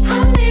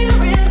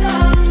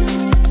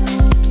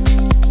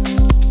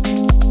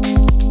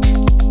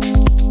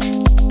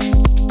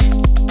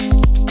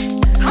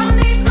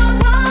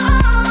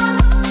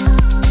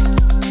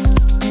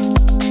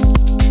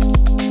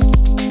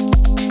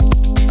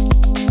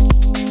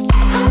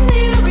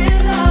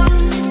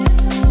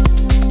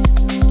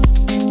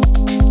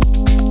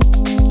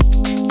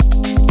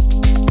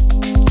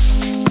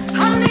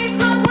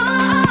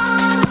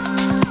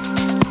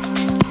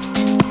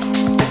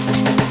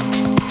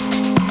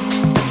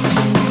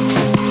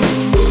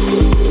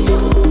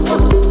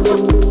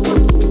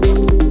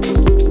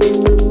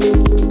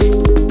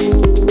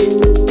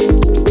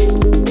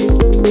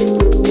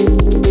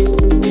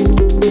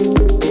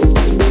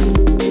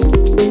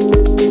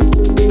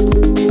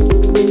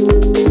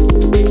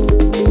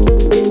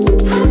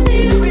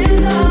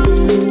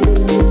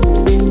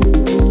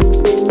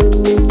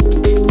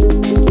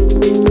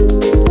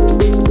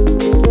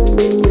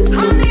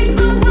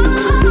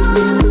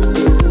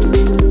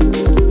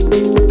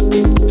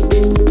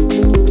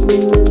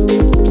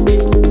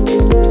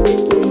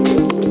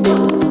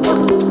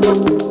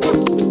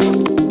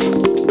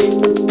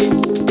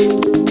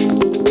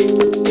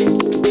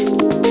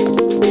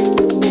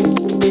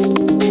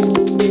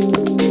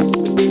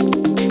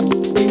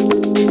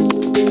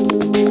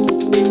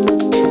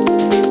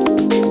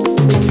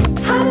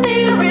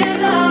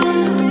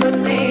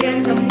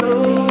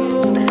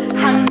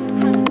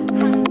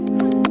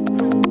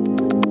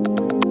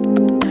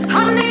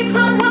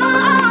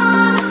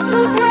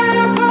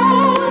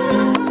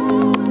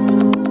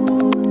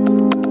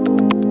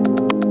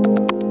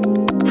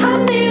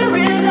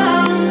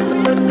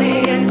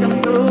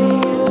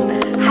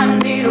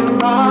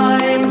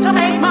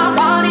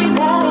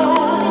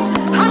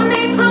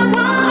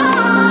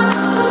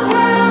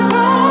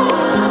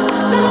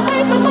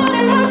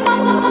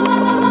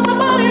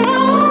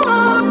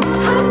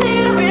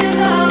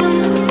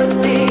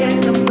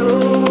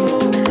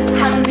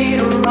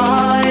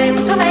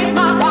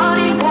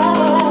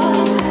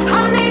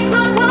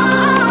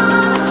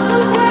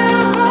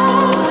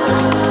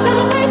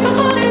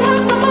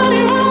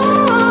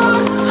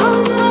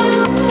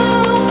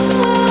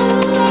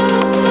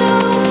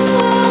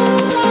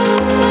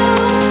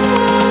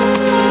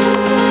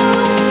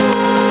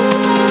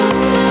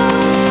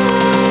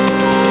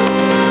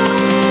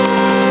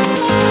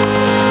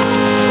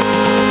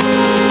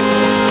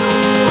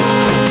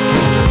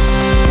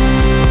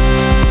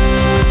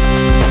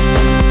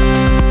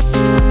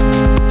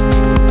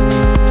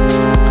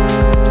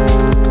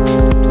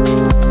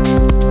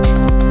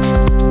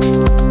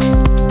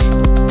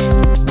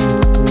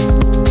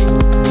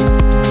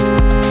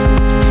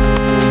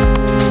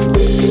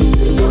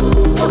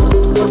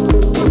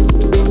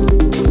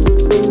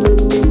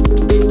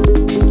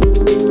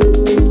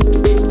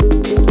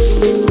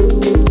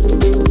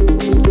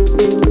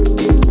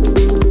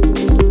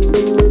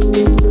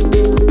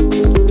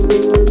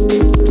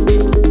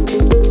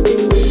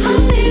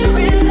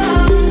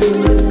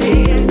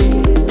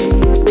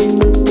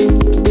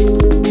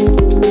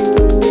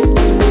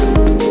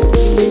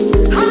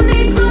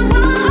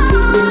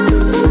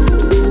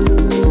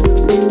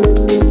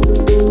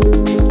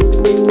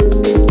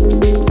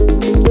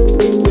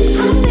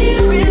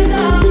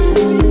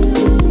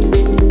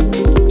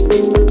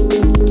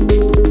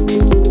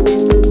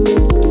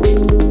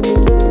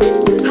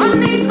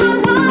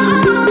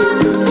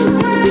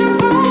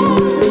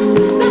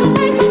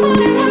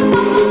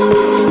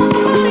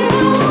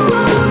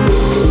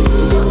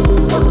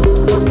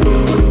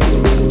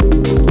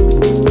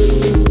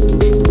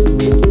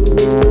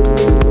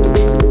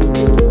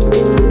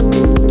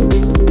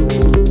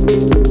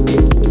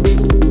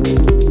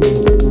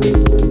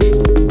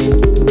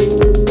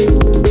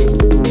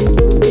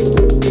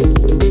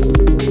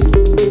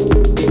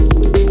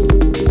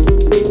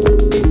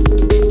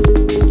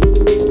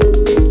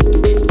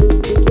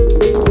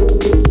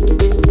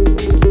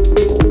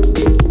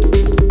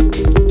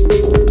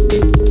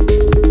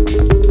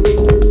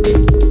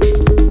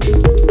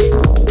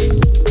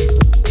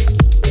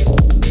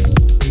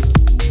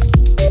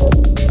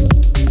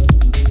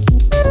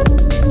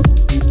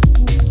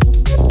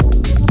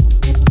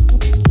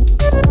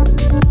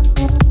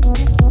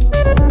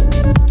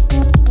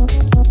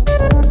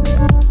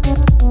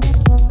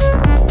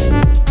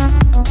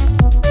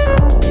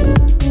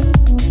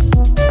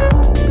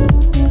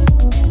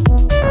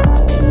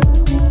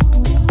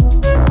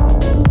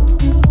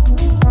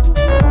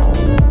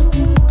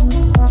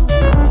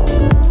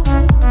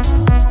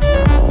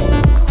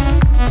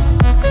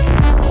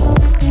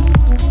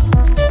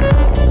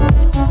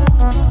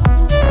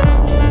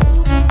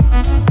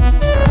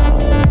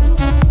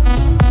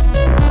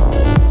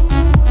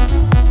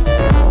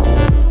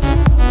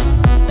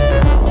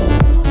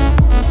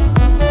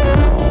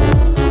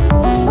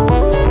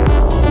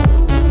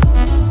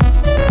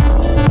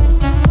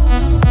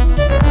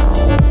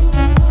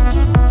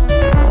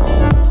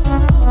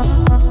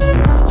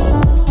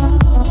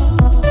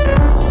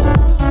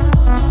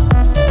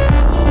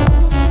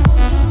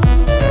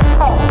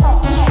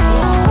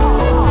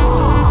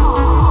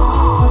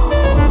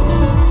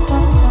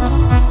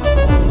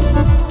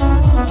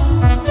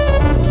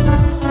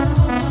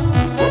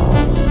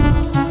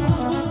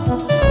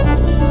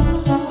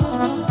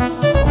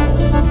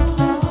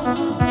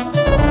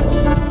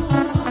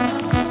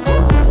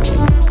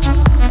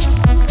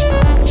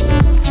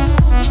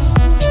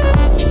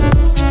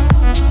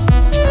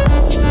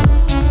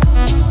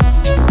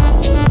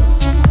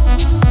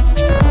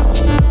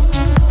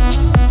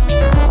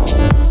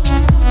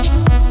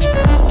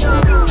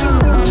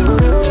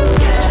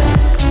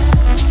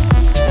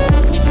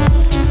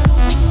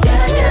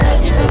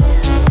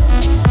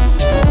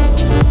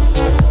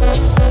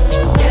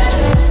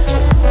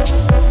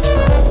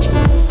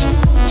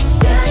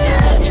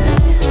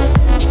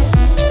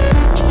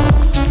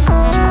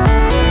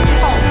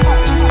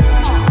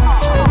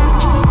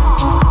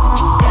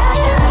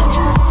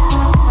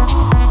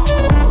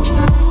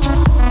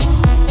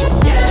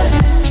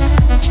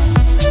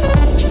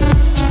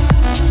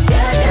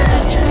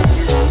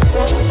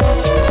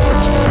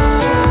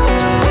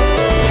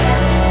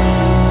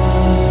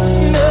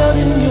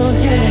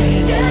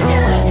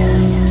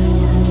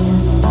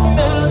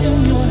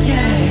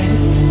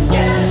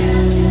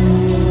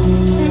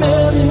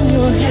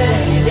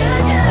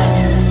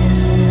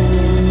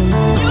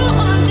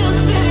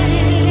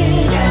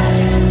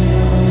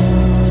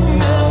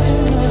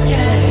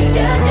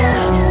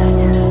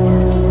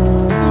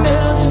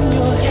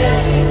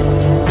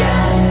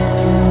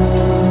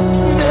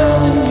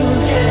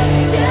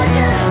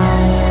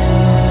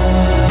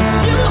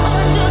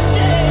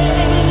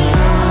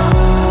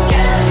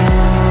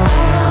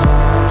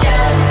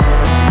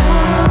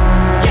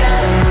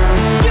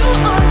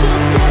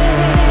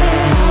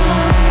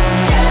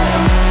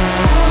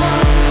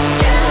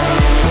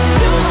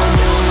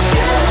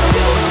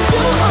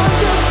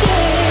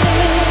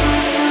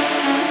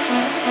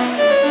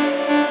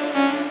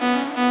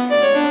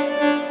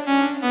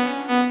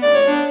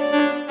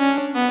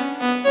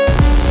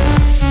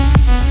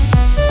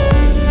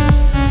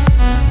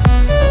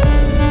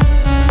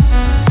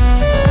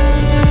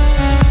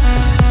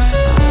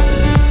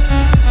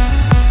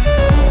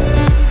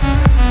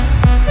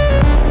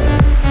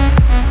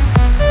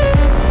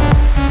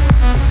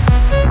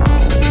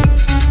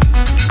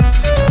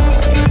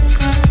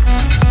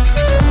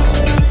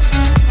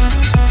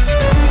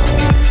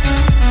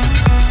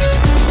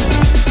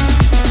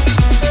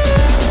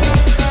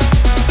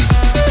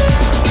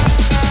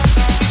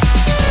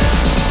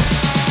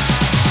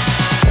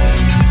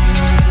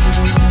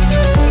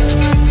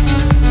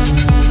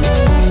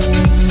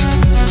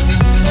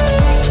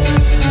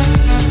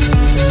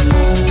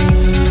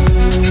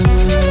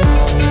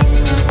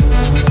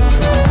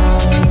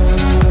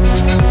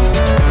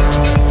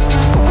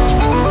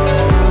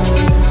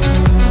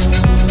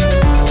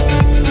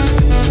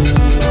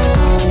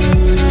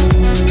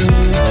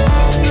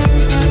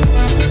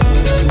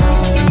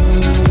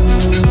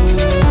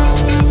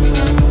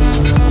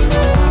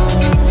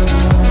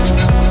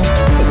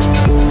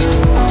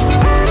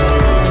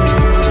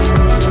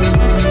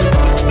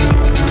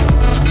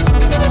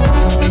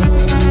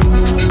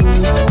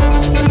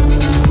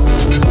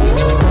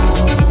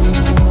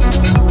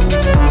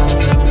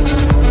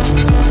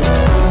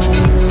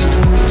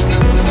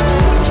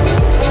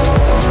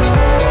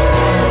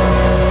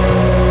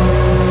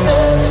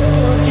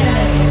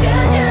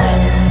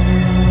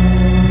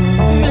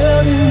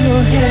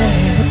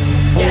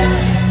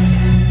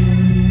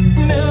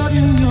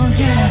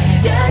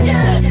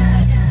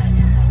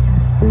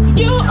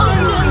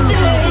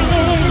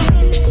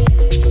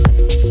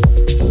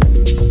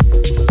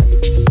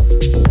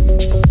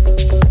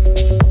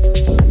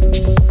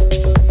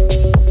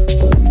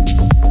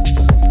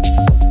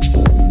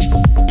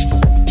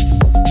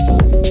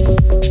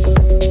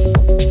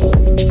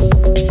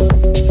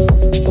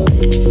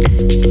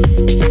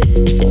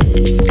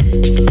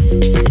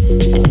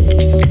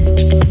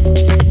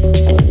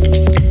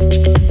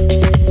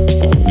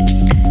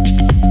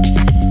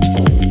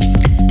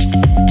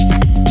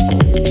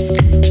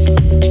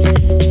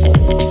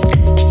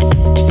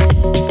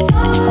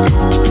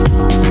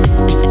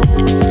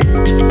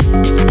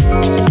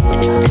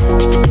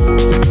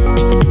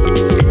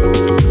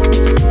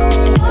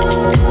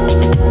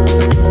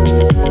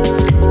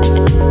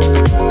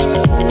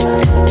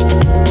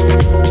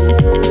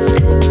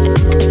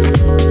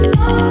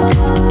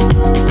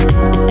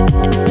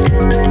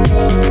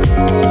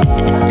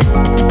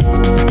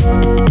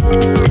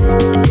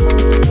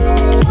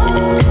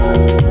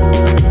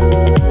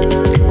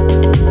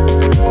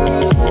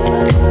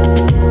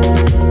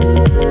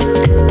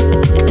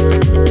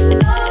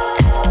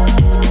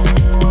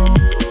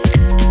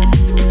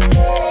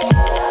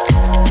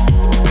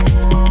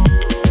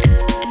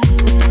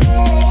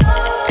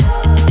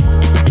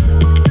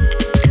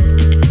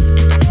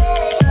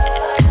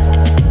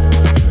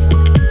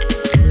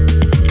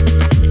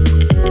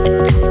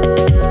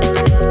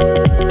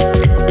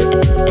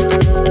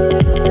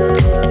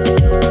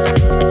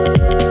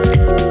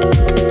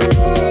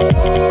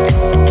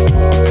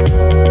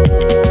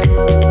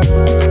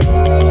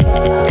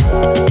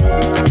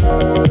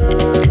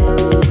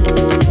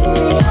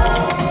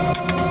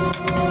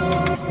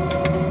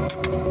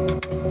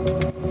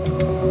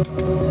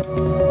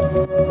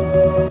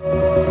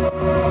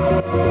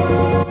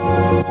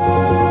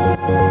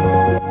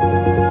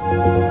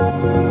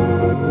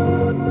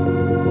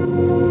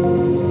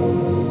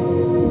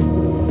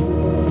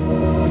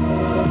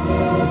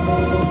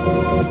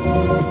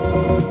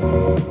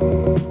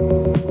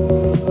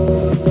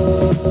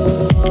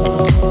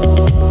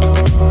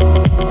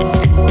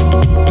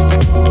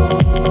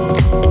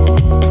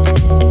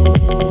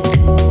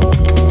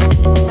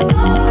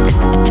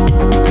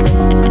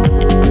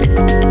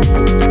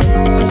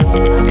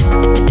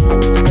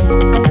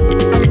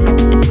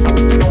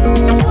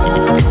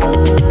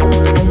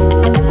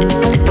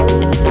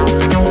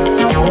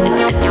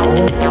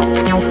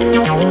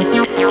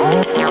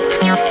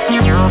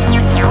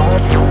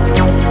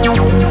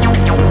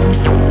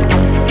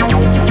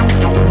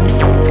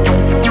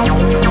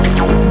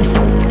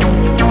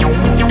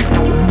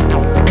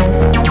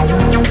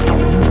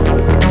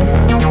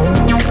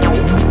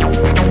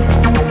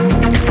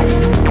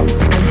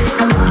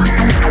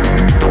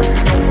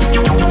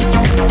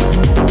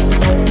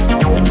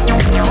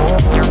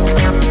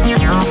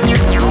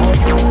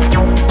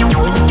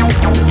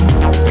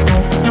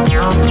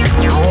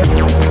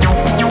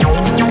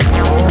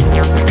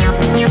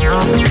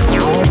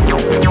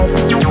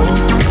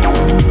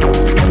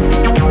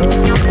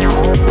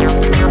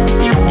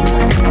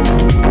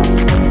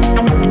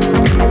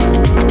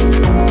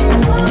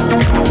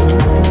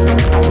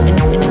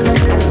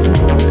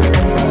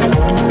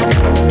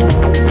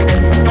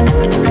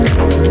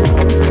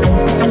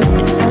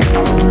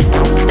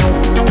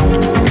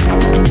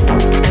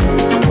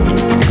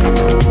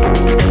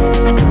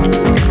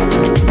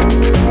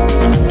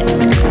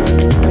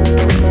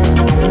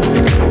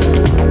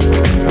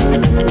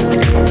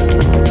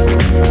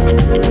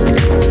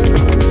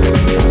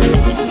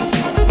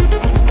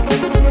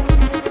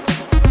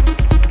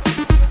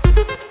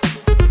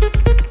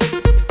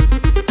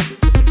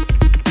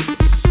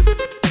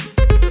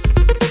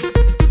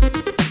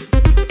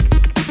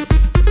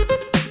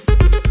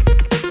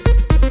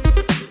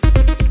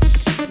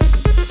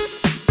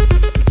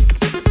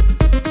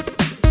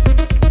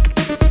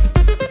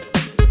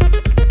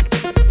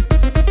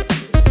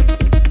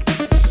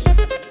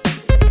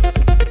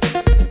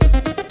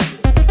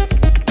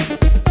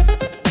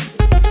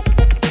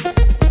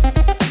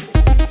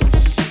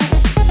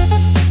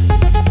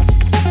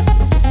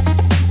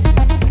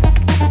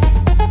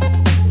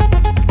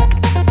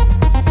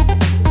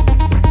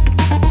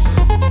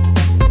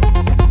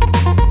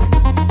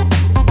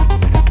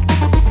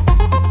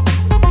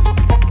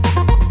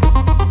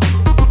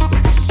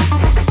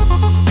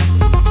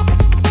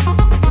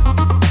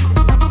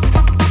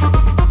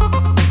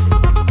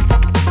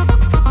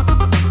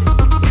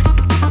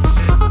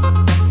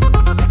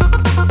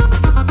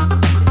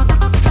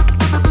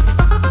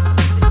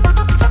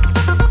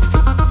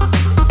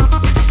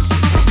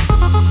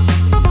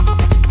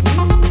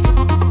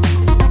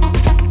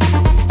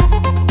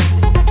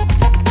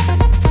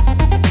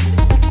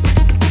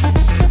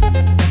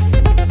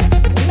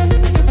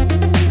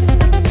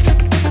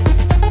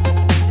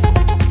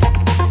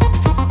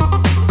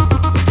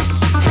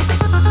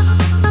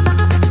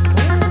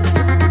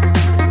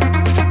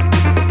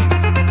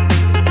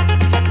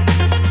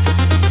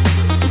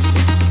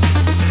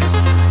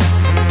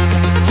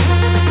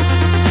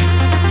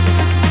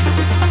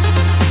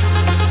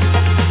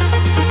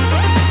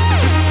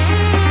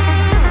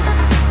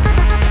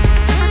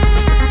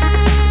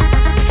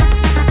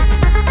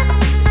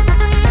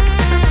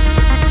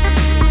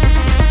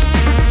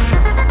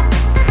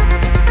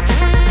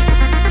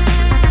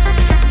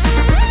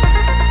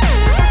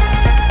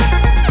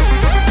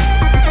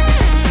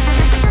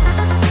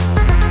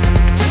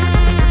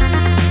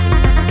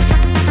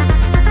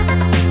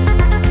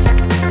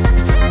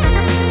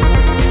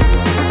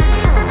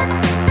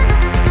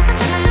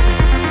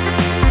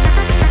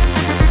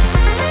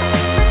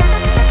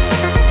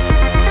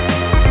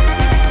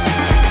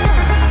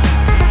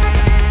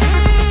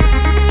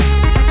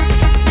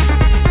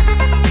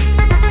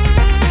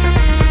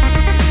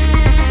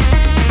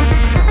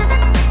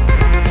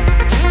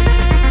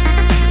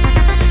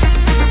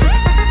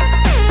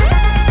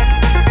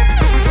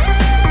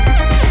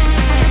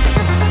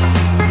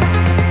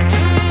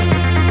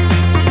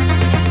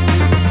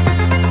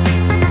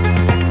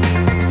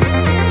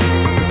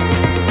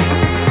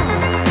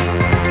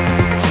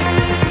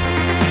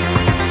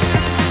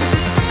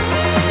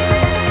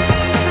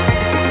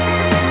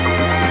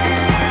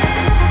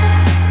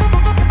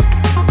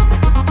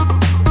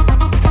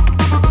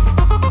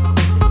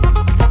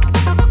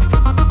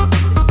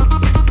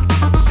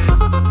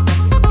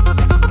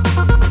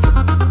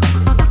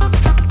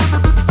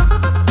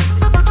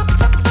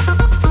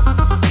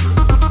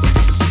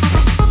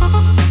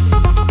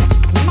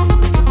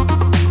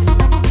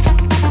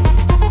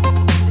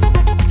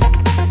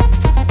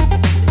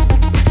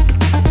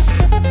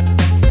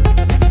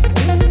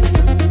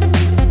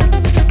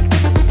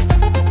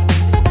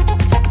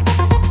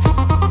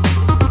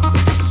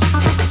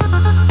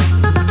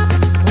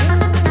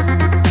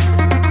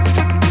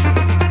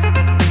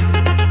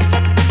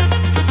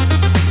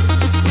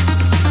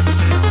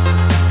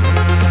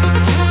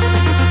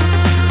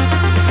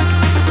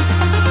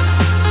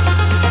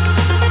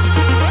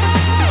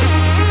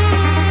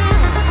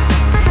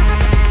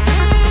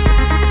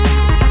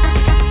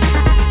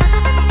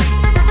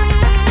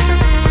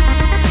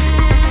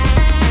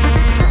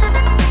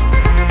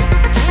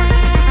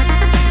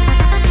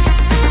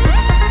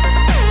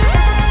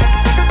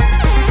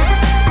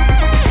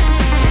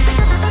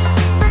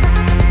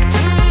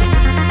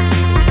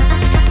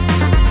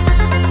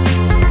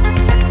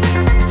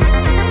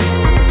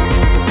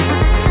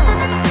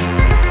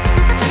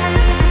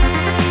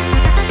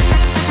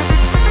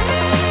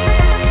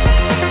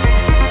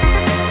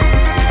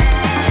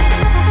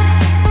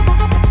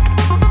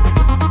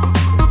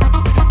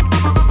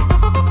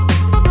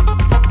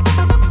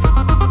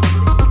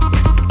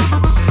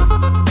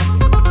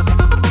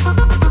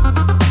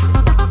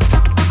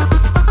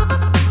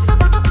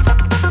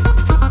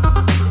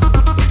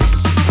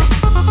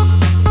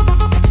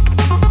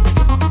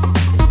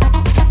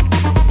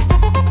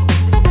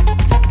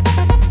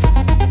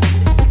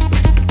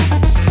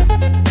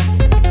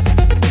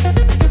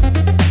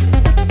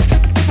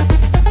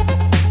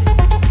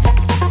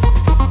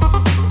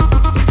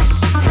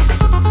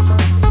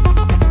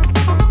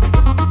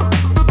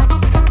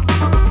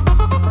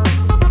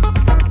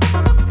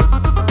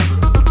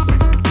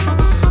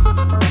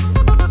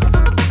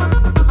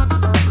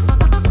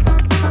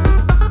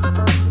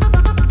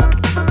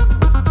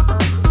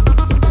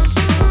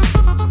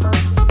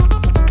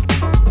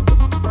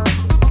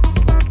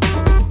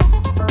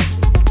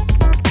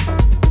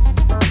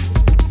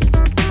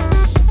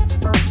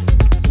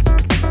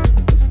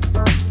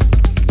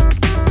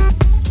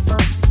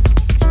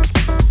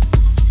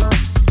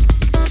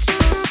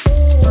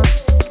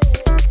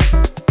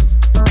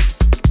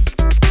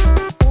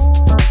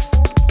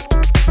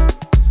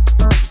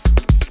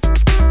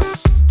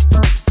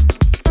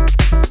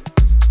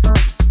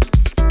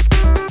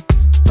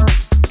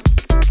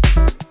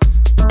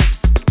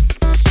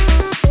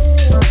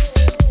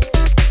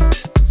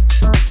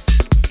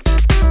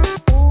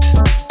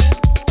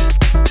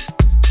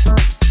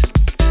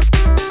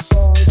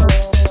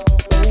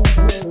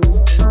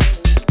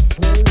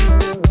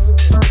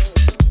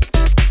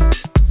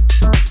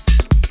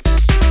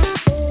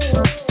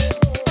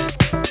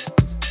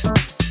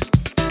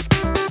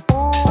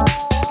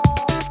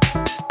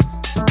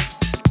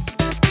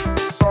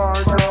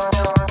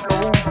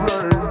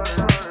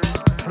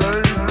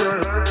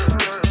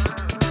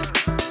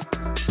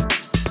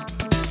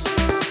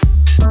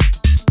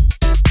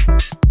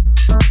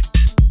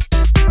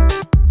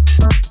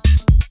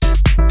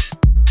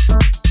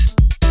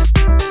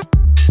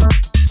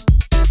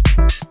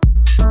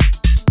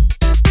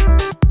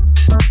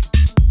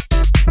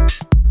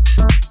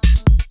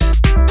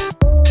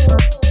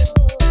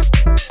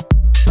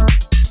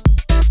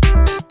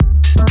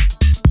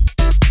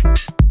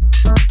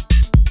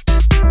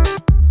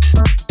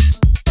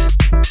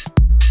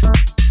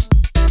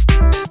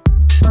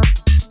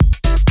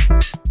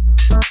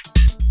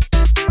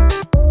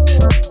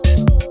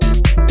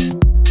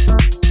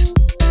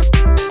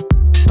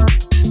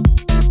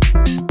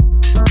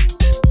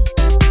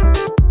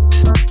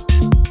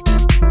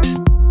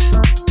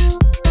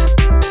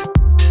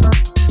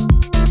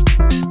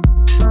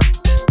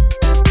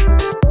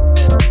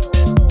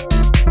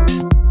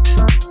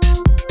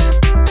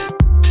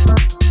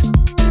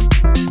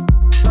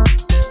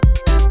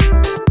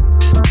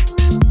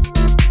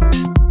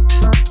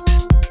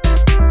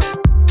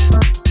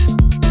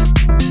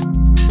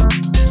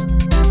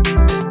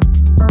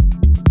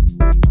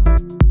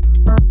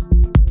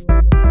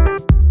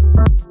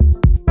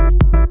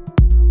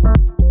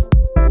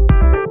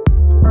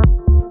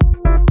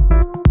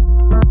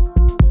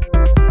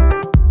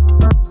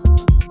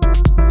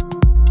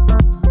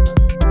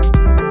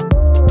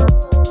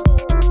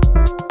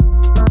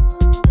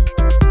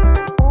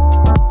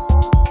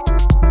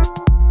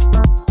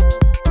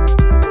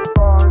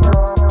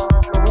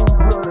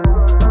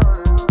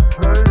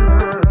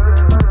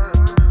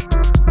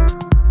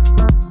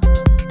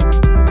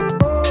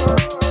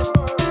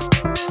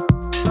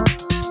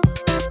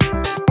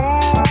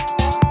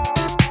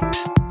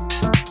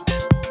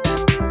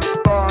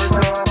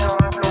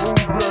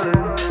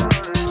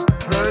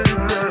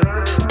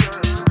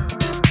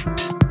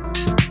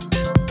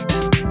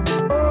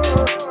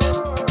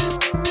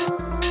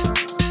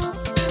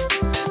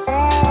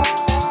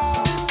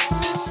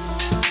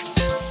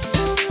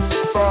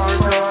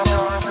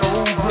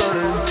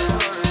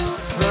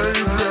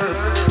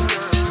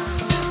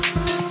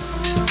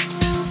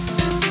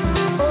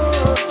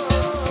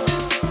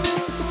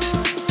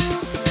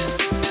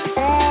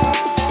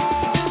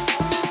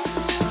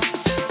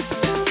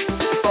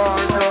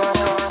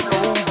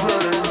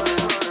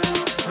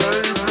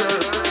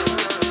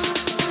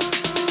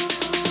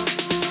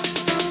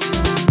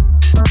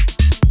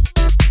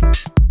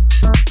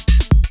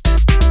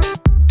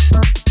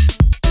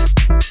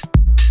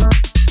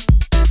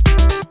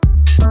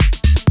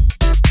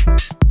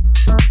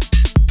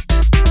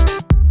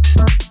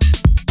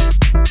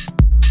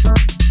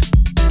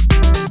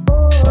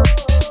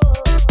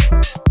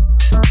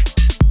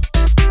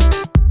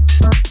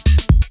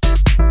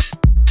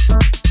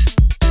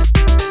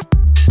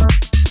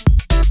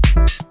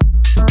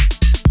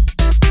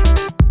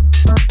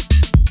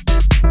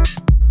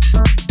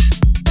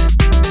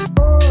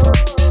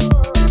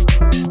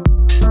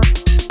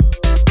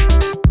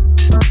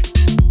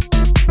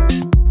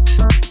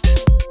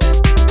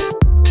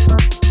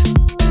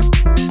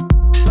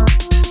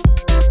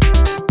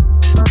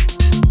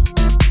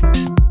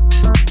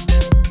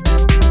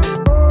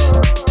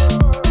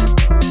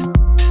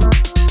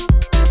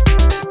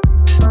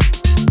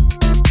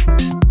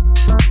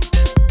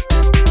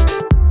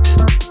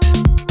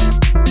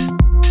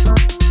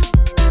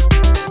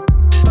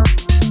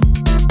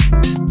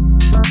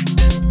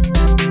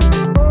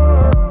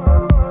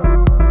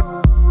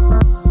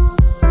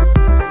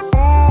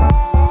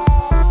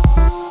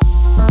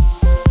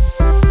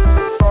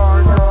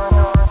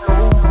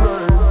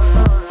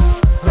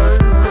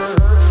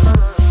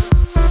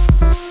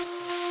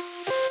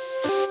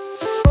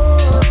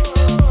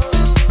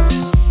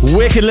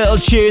 wicked little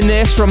tune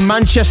this from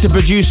Manchester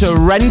producer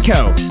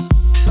Renko.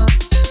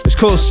 It's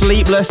called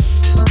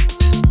Sleepless.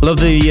 Love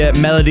the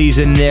melodies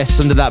in this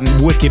under that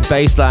wicked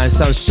bass line.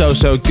 Sounds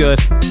so good.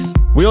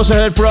 We also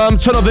heard from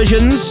Tunnel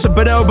Visions,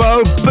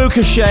 Bonobo,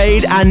 Buka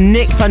Shade and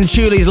Nick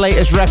Fanciulli's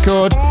latest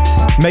record,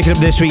 making up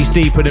this week's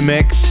Deep in the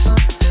Mix.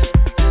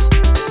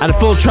 And a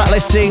full track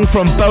listing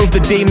from both the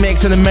Deep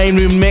Mix and the Main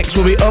Room Mix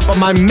will be up on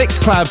my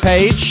Mixcloud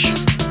page.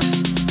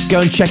 Go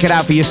and check it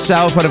out for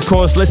yourself, and of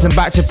course listen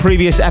back to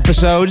previous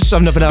episodes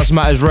of Nothing Else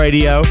Matters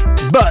Radio.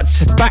 But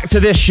back to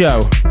this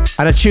show,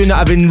 and a tune that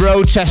I've been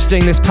road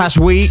testing this past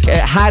week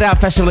at Hideout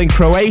Festival in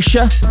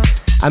Croatia,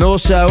 and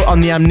also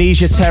on the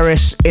Amnesia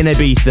Terrace in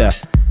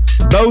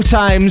Ibiza. Both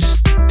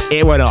times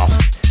it went off.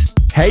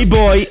 Hey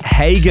boy,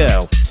 hey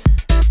girl.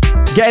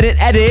 Getting an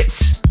edit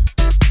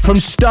from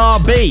Star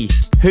B,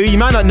 who you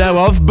might not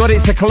know of, but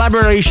it's a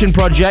collaboration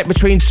project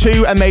between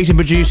two amazing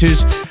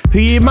producers who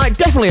you might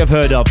definitely have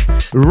heard of,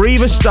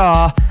 Reva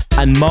Starr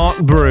and Mark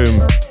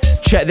Broom.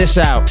 Check this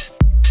out.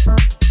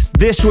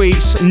 This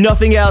week's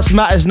Nothing Else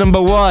Matters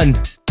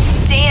 #1.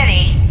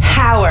 Danny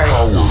Howard.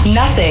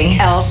 Nothing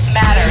else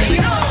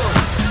matters.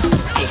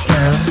 Hey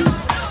girl.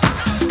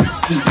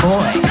 Hey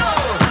boy.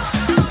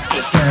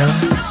 Hey girl.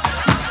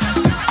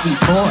 Hey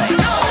boy.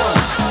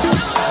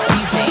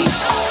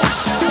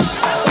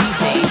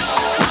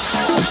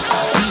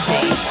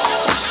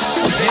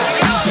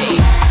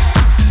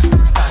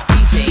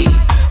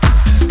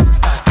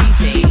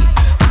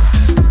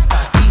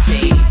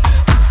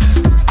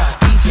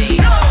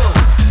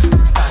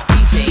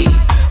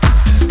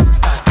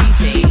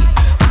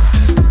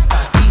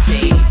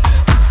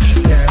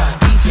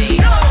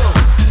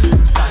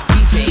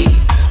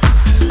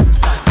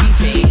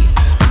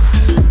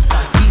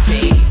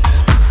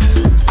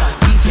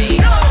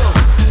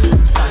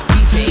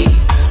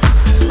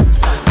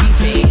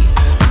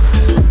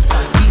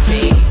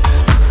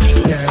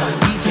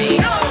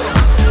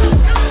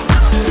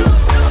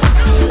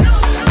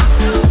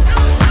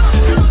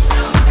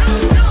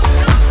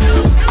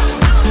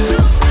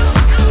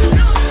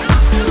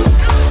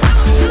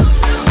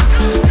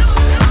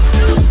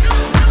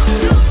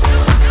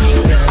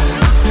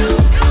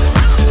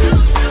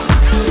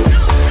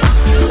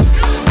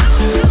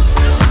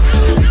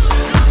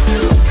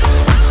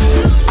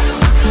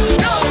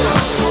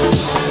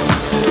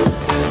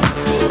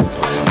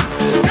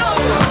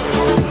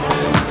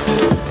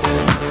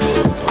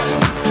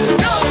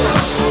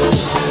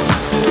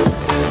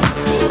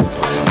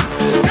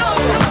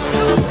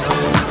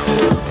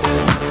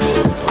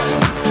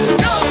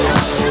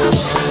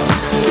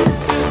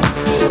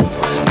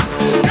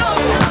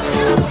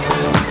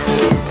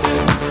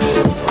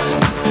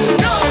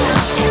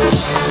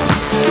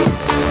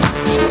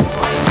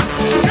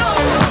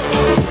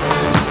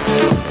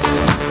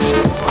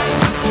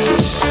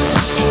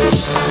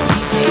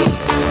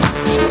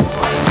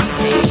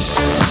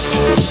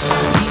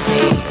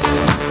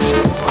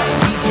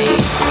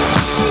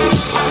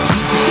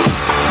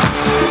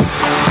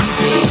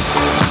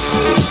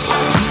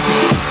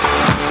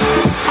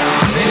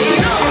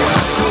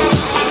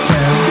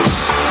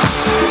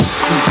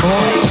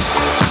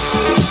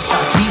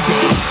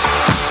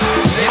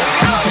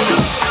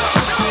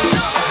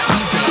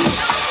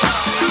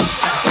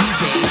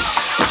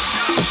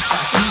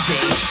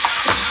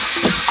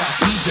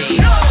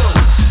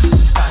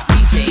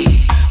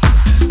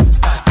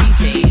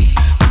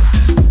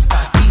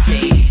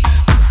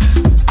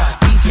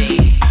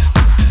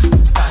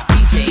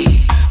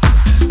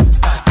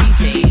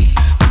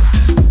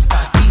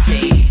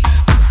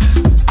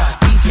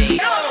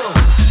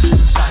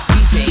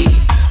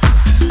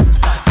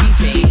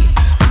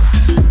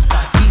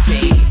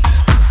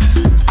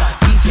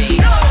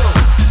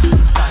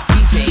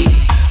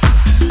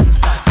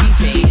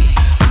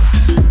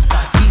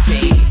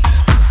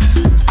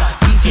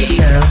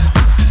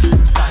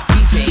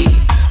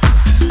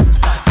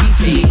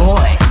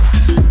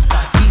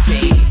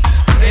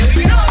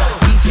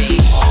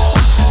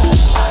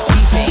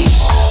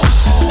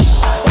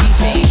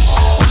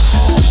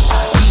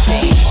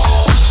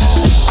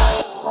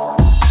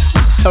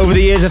 Over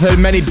the years I've heard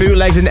many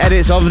bootlegs and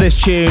edits of this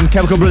tune,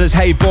 Chemical Brothers'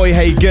 Hey Boy,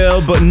 Hey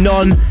Girl, but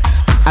none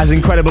as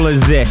incredible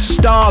as this.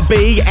 Star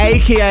B,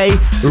 aka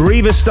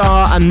Reva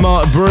Starr and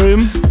Mark Broom,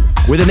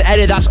 with an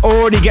edit that's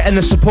already getting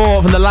the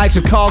support from the likes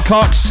of Carl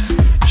Cox,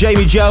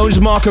 Jamie Jones,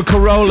 Marco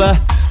Carola,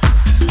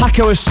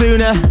 Paco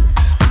Osuna.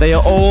 They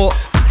are all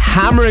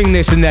hammering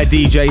this in their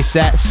DJ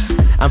sets,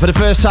 and for the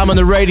first time on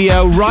the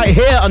radio, right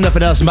here on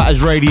Nothing Else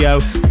Matters Radio,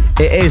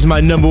 it is my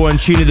 #1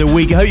 tune of the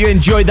week. I hope you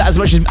enjoyed that as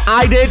much as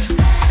I did.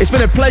 It's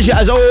been a pleasure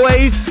as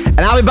always,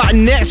 and I'll be back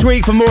next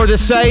week for more of the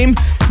same.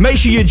 Make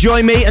sure you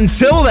join me.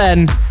 Until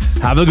then,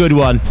 have a good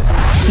one.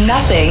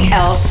 Nothing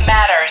else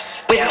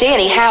matters with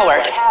Danny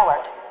Howard.